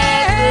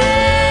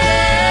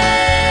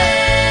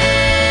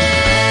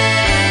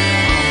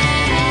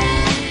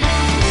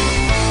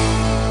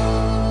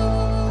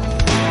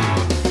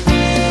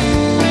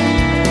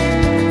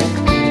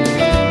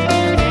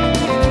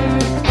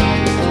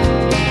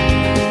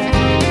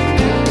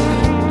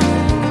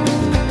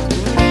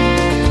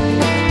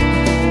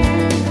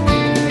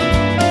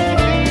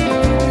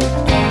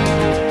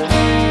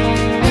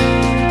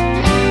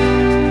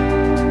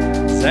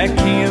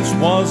 Zacchaeus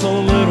was a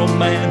little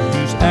man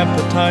whose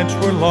appetites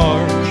were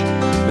large,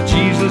 but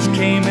Jesus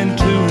came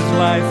into his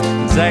life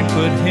and Zach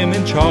put him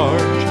in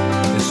charge.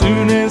 As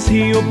soon as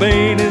he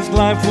obeyed, his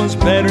life was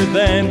better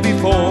than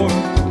before.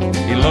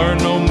 He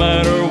learned no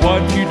matter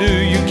what you do,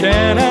 you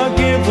can't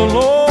outgive the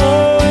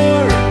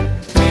Lord.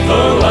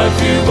 The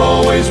life you've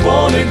always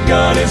wanted,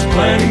 God is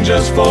planning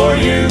just for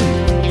you.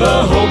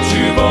 The hopes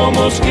you've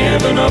almost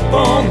given up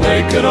on,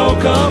 they could all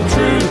come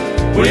true.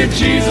 With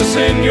Jesus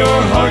in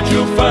your heart,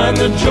 you'll find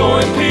the joy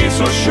and peace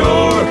so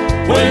sure.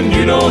 When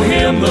you know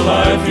Him, the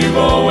life you've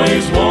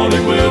always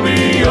wanted will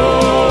be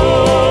yours.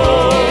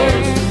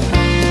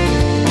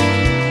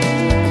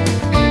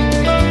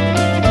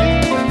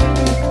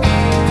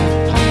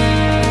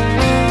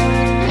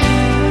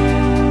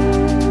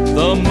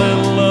 The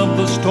middle of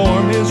the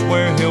storm is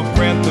where He'll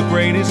grant the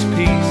greatest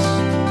peace,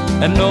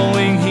 and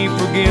knowing He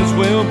forgives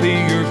will be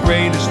your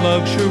greatest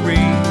luxury.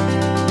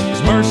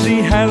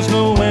 Mercy has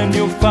no end,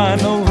 you'll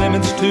find no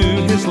limits to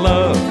His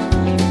love,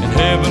 and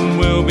heaven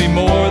will be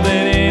more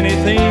than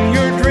anything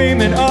you're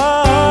dreaming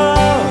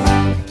of.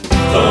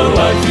 The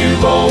life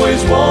you've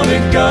always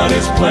wanted, God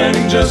is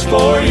planning just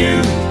for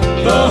you.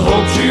 The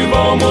hopes you've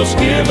almost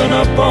given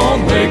up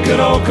on, they could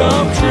all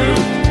come true.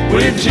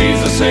 With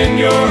Jesus in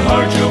your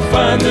heart, you'll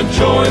find the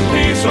joy and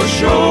peace so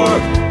sure.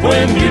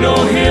 When you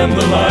know Him,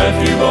 the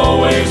life you've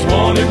always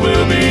wanted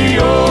will be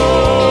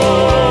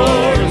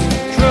yours.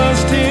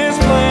 Trust His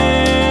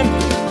plan,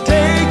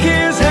 take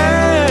His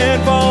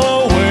hand,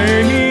 follow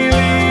where He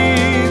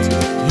leads.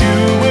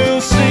 You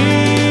will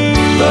see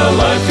the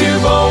life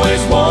you've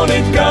always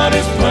wanted, God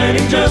is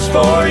planning just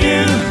for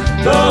you.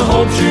 The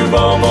hopes you've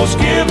almost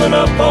given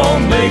up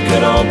on, they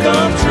could all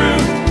come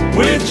true.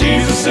 With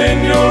Jesus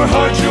in your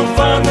heart, you'll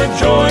find the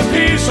joy and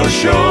peace so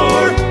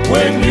sure.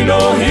 When you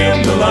know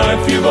Him, the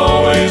life you've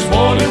always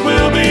wanted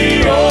will be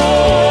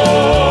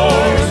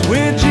yours.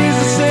 With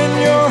Jesus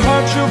in your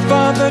heart, you'll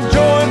find the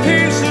joy and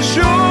peace so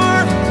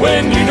sure.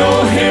 When you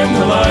know Him,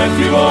 the life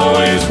you've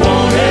always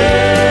wanted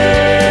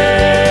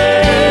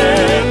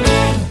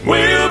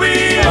will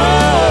be yours.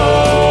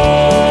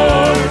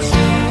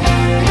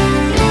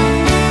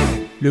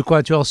 Le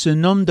quatuor se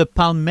nomme The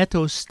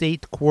Palmetto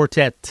State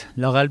Quartet,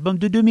 leur album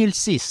de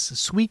 2006,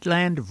 Sweet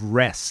Land of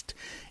Rest,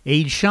 et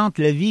ils chantent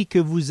la vie que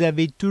vous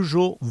avez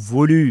toujours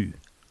voulu,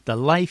 The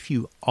Life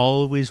You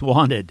Always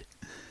Wanted.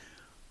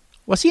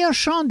 Voici un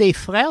chant des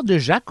frères de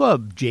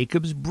Jacob,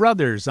 Jacob's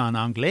Brothers en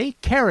anglais,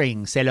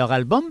 Caring, c'est leur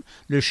album,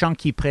 le chant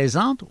qui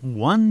présente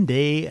One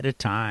Day at a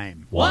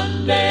Time.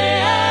 One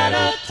day at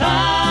a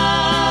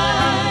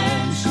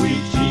time,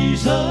 sweet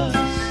Jesus,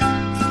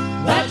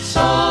 that's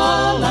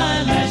all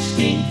I'm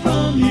asking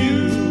from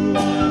you.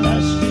 I'm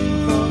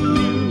asking from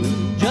you.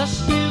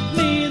 Just give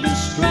me the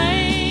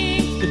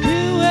strength to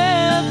do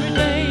every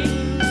day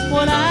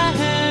what I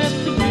have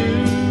to do.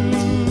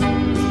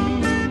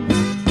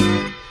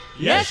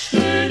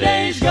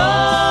 Yesterday's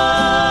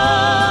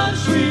gone,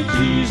 sweet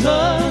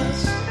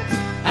Jesus,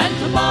 and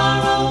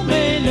tomorrow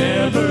may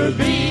never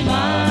be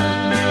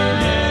mine.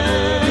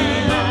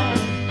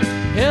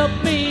 Help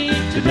me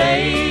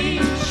today,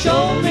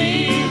 show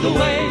me the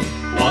way,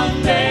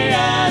 one day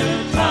at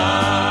a time.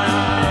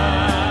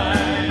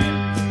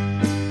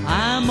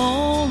 I'm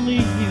only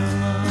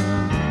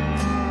human,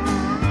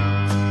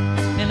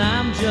 and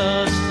I'm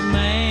just a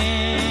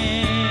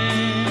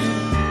man.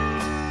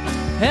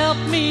 Help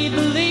me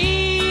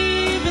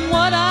believe in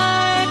what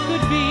I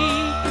could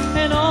be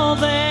and all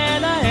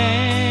that I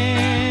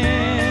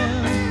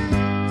am,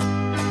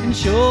 and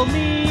show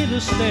me the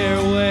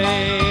stairway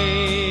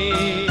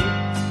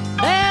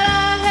that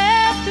I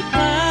have to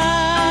climb.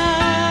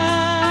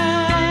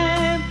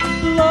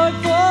 Lord,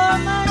 for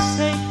my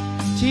sake,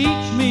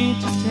 teach me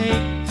to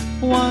take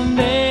one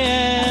day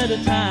at a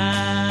time.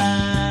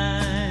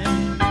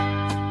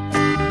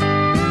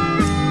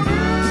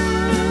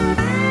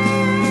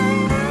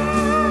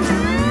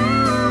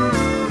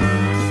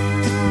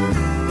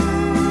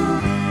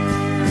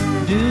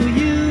 Do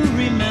you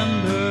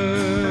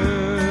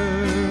remember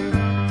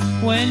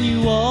when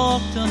you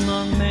walked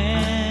among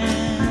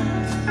men?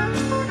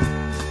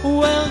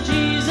 Well,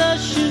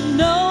 Jesus should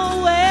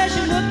know as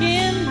you're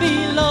looking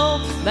below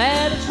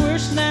that it's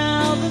worse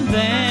now than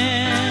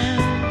then.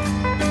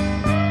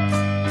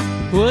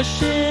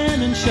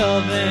 Pushing and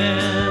shoving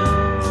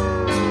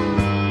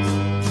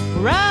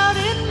around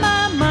in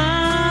my mind,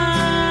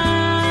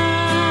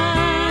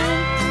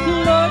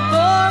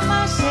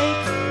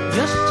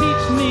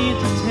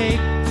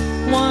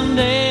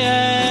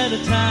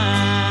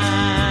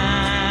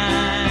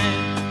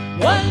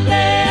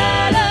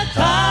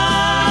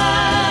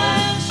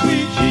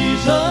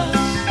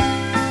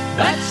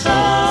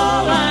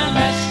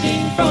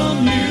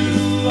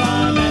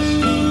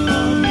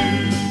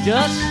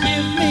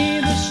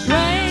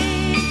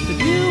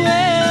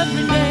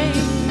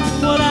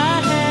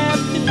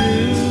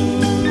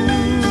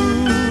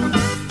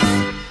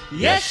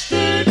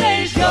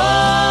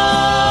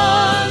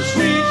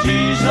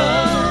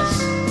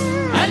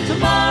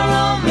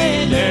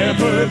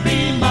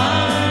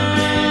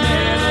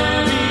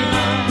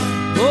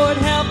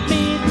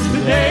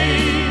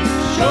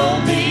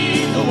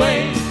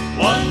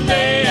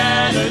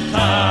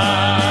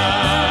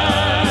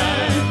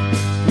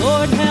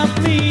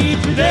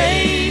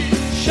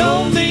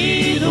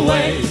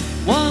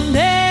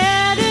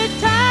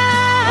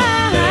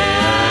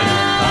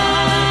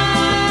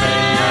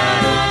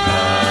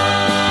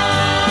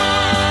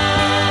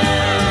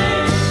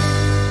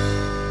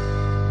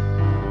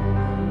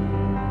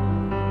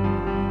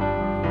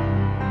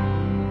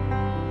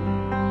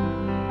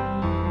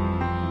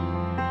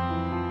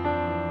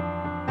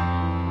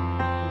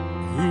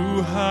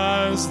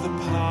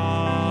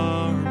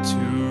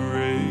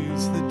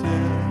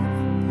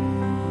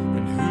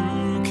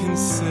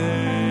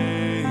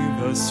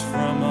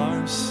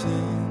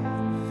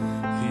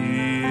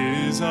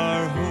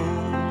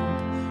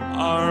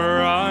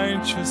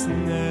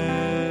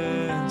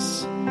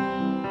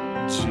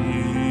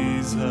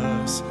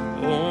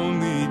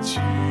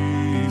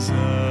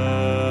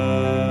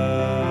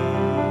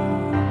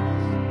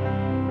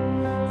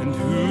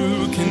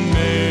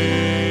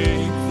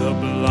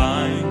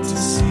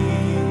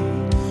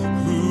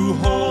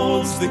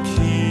 the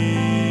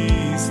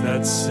keys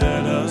that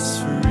set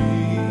us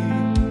free.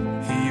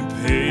 He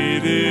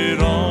paid it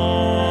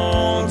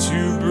all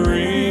to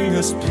bring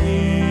us peace.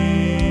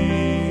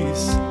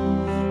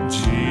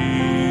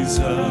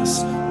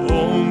 Jesus,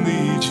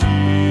 only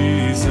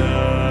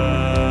Jesus.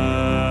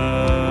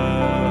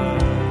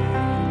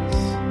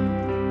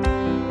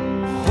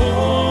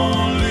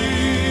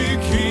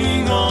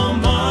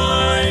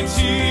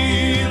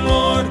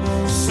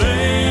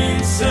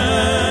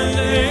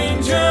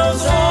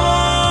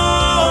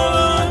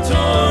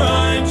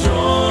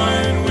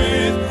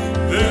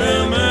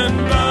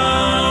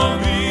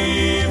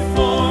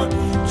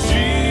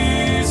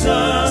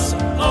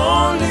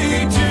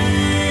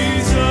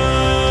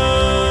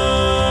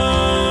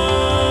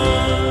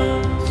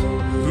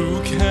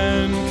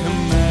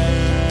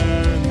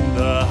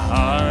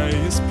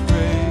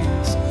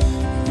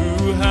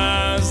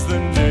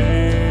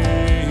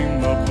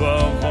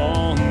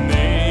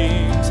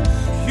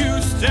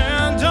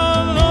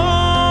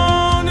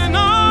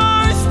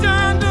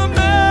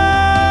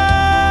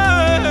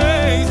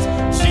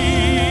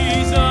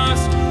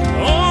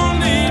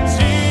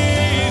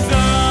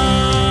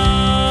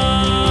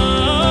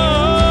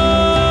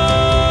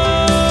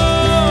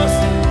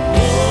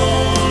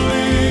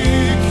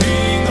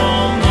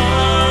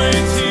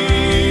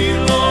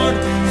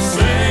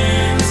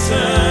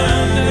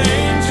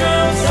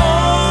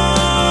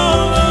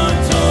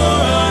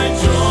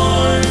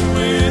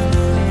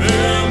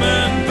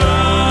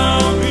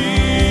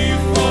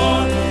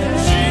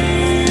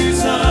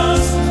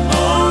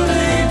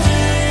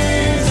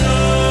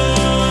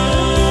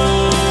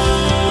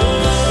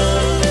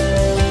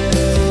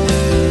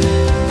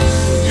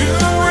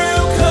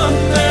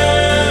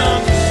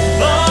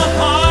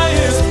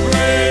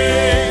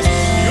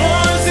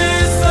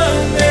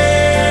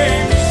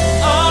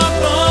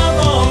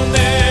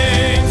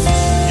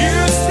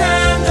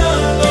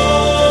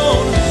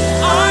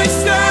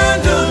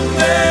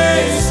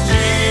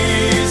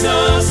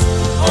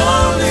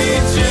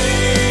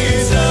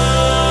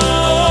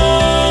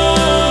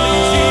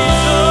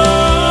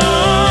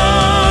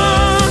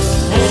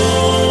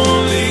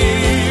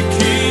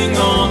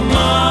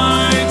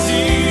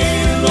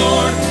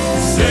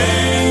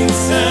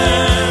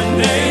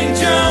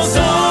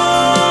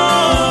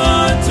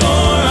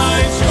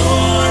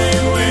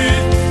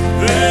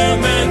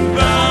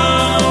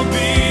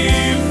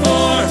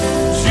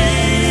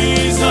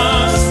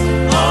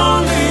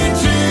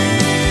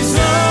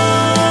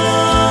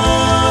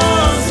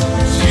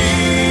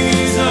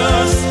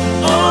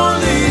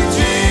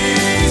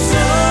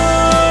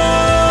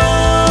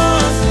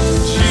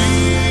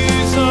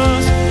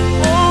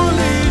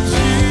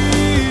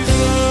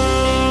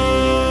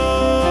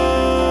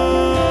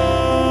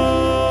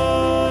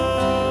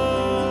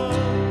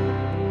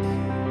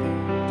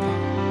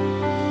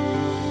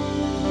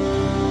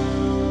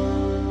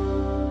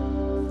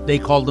 They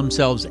called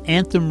themselves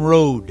Anthem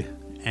Road,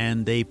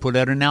 and they put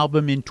out an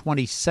album in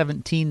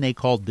 2017 they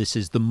called This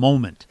Is the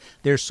Moment.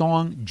 Their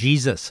song,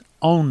 Jesus,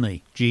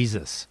 Only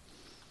Jesus.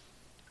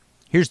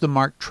 Here's the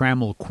Mark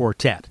Trammell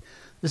Quartet.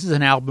 This is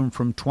an album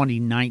from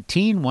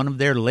 2019, one of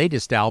their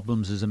latest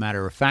albums, as a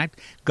matter of fact.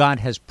 God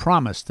Has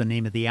Promised, the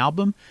name of the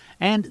album,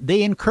 and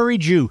they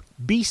encourage you,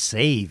 be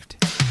saved.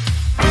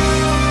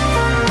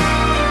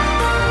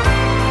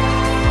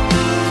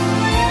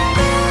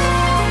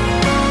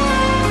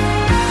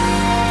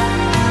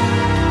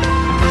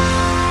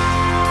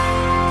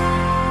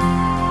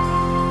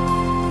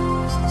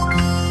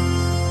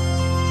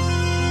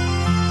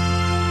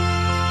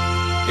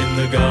 In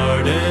the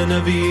Garden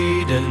of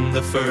Eden,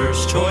 the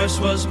first choice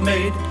was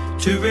made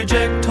to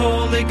reject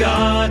holy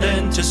God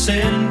and to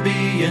sin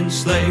be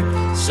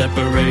enslaved.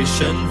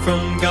 Separation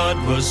from God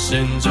was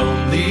sin's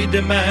only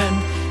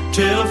demand,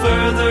 till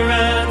further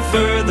and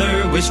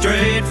further we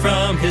strayed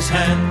from his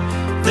hand.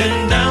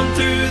 Then down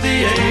through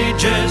the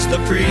ages the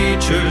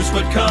preachers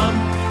would come,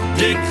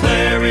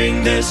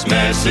 declaring this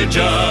message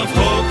of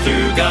hope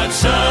through God's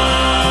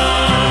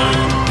Son.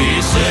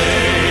 Be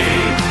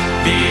saved,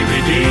 be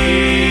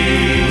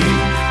redeemed,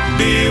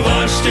 be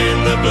washed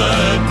in the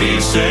blood, be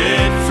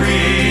set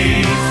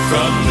free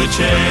from the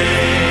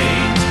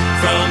chains,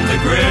 from the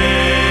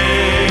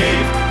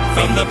grave,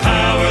 from the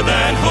power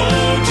that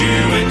holds you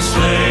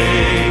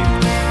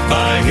enslaved.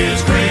 By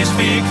his grace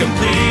be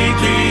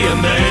completely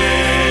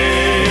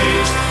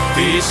amazed,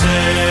 be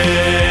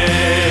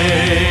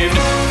saved.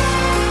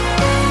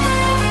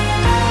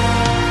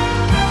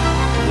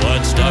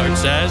 What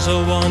starts as a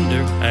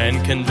wonder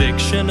and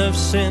conviction of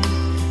sin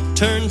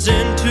turns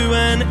into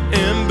an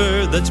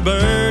ember that's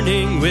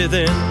burning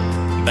within.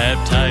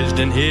 Baptized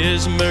in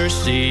his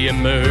mercy,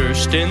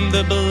 immersed in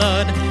the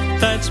blood,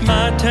 that's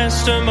my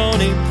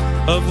testimony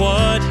of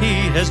what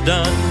he has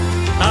done.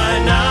 I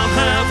now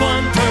have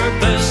one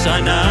purpose,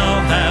 I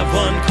now have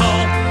one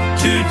call,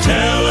 to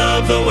tell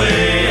of the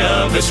way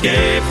of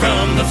escape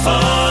from the fall.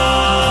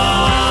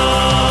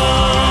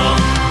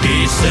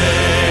 Be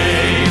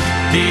saved,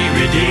 be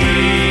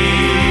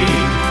redeemed,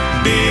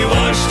 be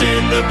washed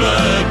in the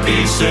blood,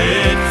 be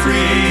set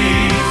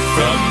free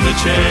from the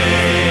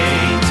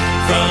chains,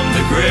 from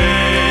the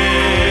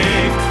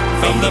grave,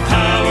 from the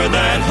power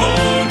that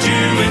holds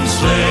you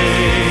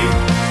enslaved.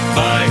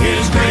 By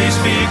His grace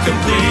be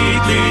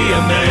completely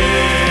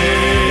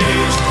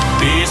amazed.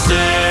 Be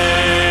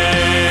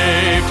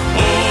saved.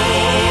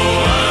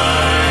 Oh,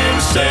 I'm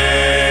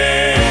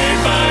saved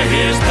by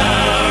His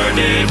power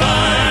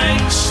divine.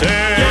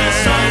 Saved. Yes,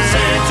 I'm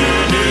saved to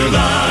new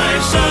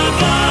life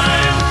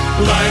sublime.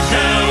 Life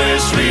now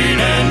is sweet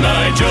and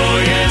my joy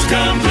is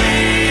complete.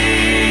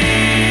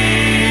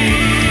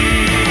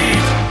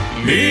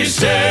 Be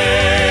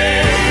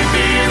saved,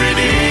 be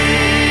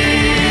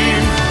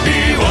redeemed, be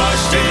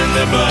washed in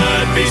the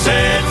blood, be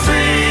set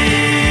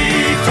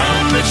free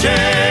from the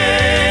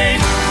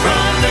chains,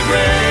 from the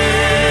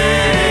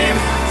grave,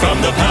 from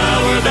the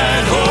power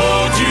that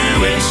holds you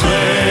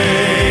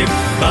enslaved.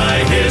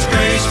 By His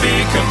grace be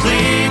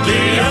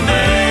completely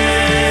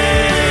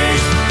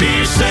amazed.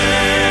 Be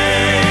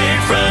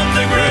saved from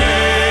the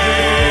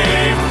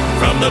grave,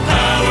 from the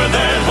power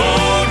that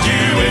holds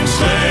you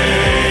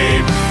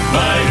enslaved.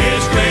 By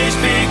His grace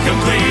be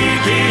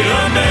completely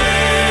amazed.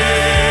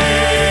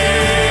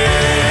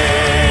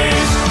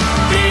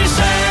 Be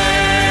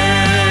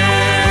saved,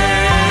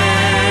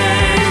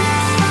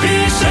 be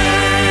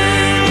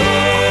saved, oh,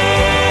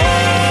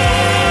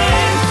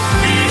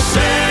 be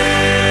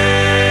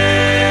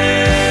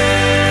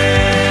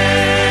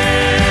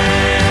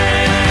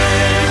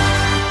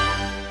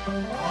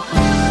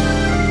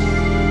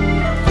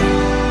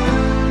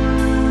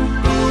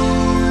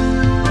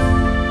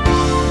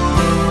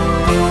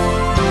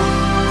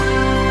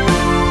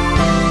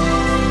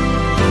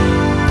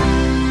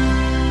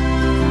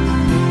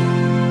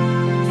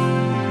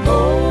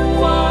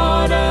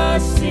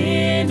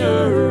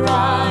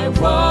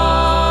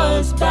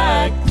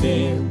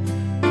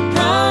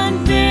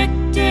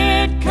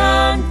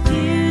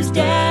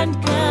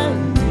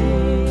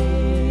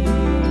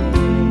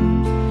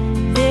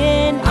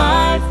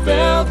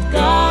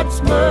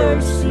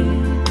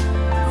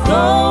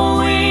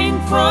flowing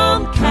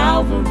from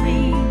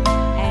Calvary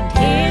and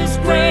His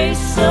grace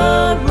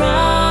surrounding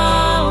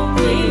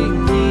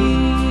me.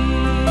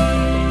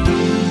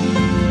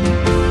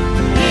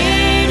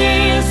 It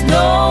is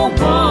no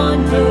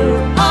wonder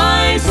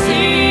I sing,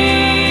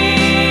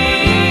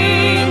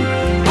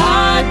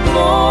 I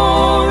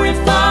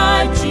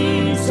glorify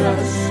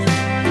Jesus,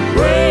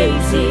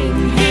 praising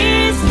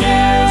His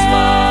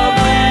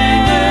lovely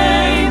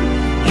name.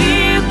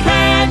 You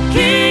can't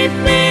keep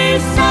me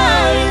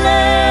silent.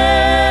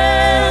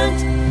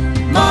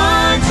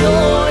 My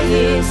joy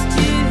is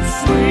too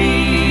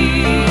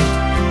sweet.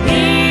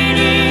 It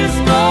is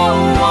no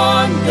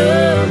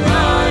wonder I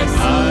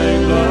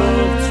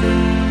love to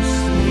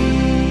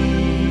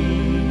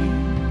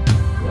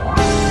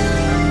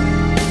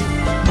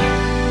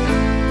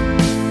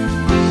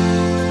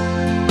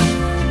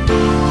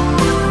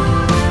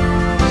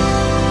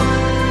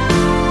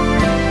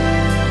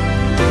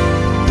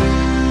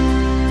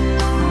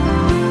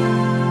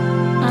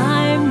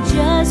I'm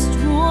just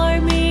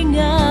warming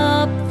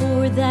up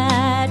for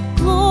that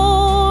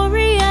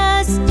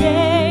glorious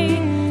day.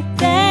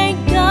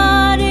 Thank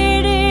God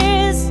it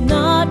is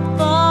not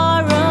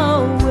far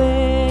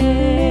away.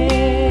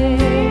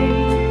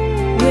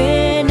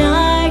 When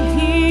I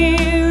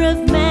hear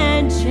of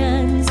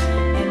mansions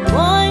and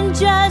one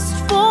just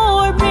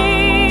for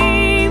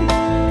me,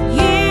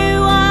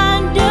 you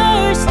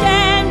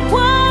understand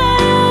why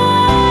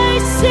I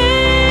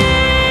sing.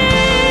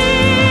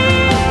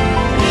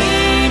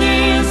 It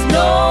is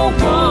no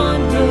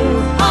wonder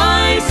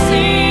I sing,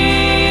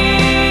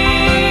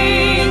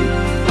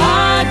 I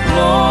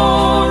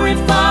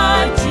glorify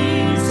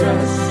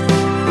Jesus,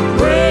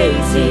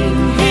 praising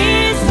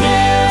His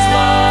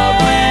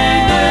lovely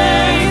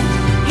name.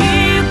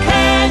 You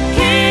can't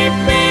keep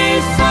me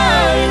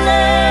silent.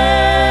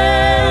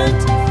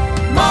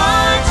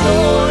 My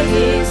joy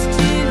is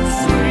too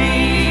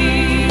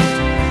sweet.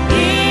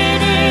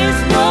 It is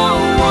no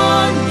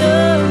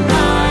wonder I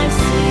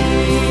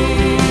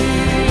sing.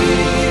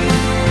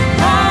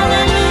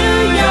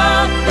 Hallelujah,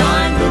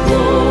 thine the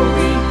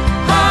glory.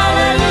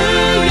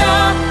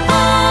 Hallelujah,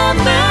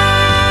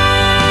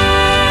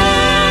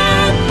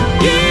 amen.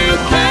 You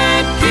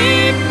can't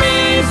keep me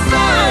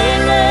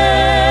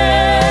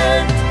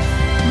silent.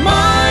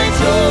 My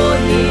joy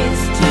is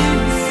too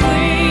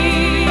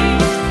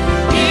sweet.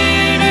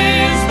 It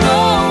is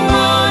no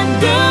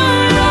wonder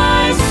I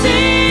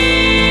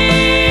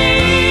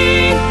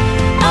sing.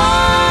 I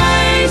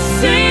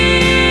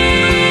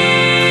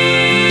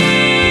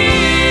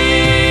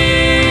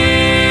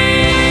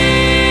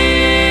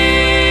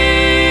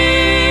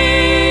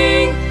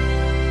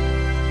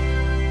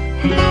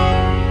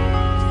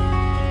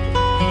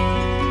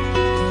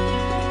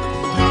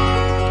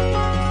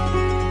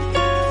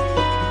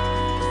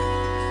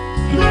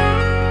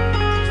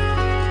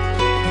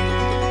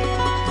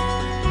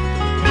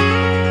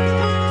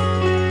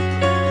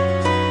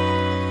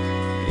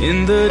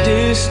In the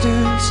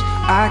distance,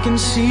 I can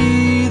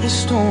see the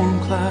storm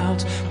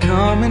clouds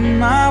coming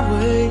my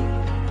way.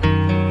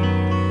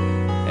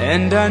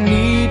 and I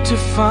need to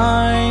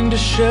find a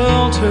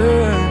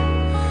shelter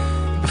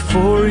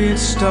before it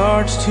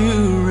starts to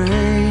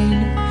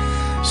rain.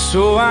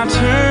 So I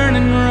turn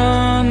and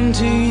run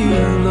to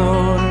you,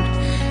 Lord.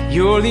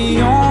 You're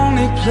the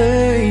only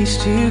place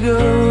to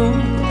go,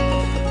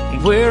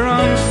 where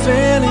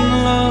unfailing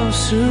love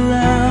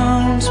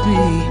surrounds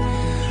me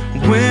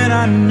when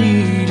I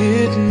need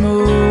it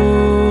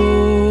most.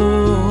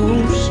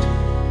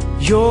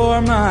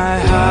 You're my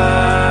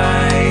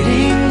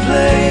hiding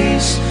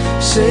place,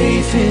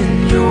 safe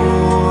in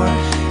your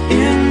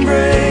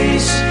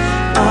embrace.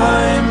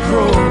 I'm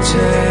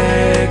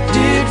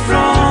protected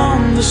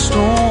from the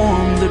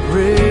storm that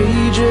rages.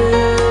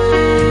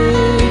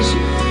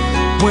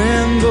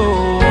 When the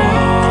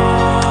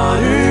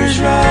waters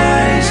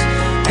rise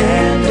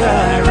and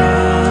I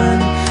run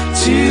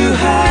to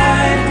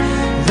hide,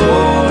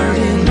 Lord,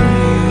 in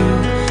you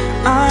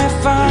I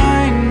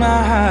find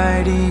my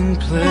hiding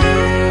place.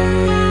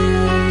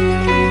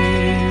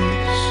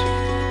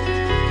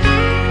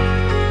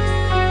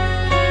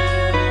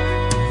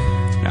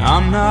 Now,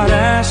 I'm not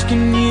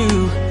asking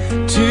you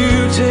to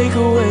take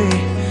away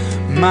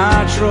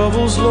my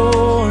troubles,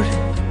 Lord,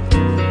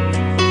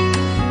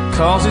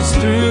 'cause it's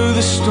through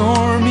the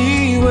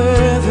stormy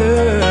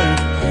weather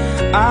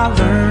I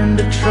learned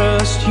to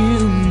trust you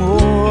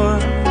more.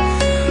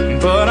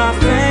 But I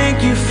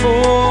thank you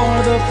for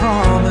the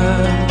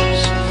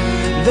promise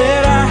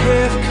that I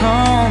have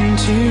come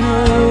to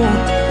know.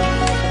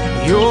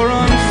 Your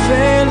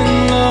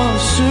unfailing love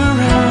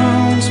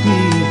surrounds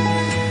me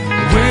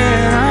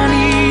when I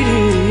need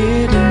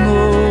it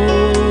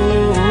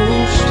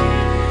most.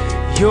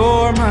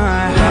 You're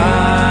my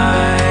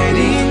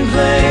hiding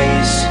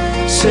place,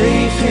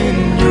 safe in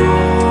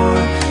your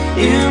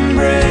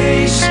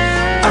embrace.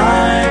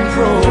 I'm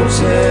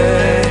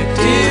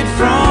protected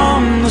from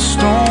the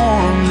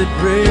storm that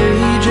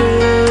rages.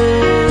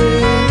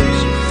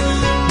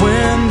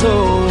 When the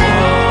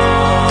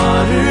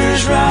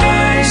waters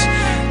rise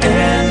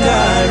and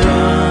I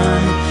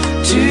run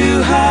to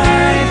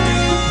hide,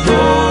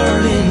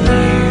 Lord, in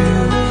you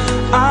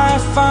I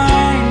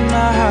find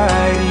my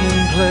hiding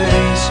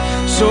place.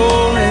 So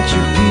let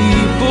your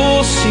people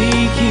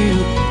seek you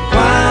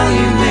while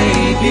you may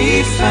be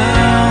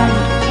found.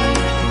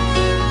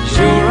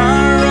 You're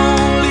our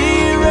only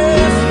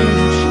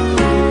refuge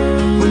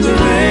when the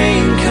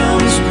rain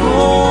comes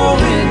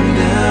pouring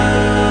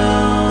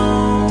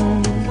down.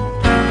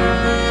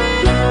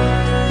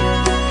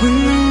 When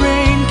the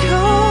rain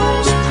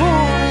comes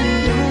pouring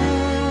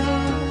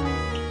down.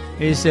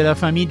 Et c'est la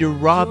famille de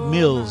Rob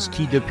Mills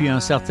qui, depuis un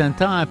certain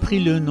temps, a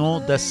pris le nom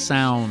de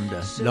Sound,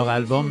 leur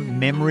album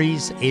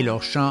Memories et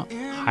leur chant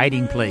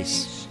Hiding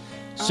Place.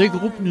 Ce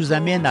groupe nous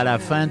amène à la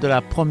fin de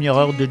la première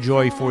heure de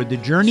Joy for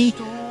the Journey.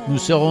 Nous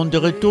serons de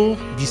retour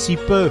d'ici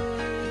peu.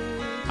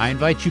 I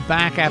invite you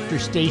back after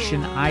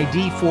station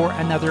ID for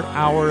another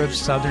hour of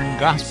Southern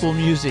gospel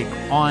music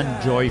on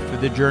Joy for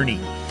the Journey.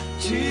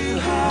 To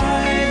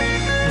hide,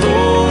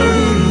 Lord,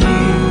 in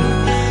you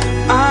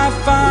I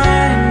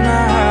find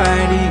my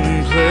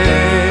hiding place.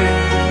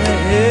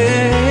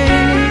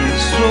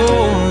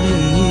 Lord,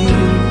 in you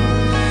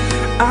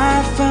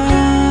I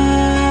find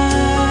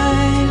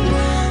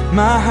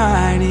my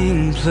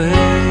hiding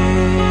place.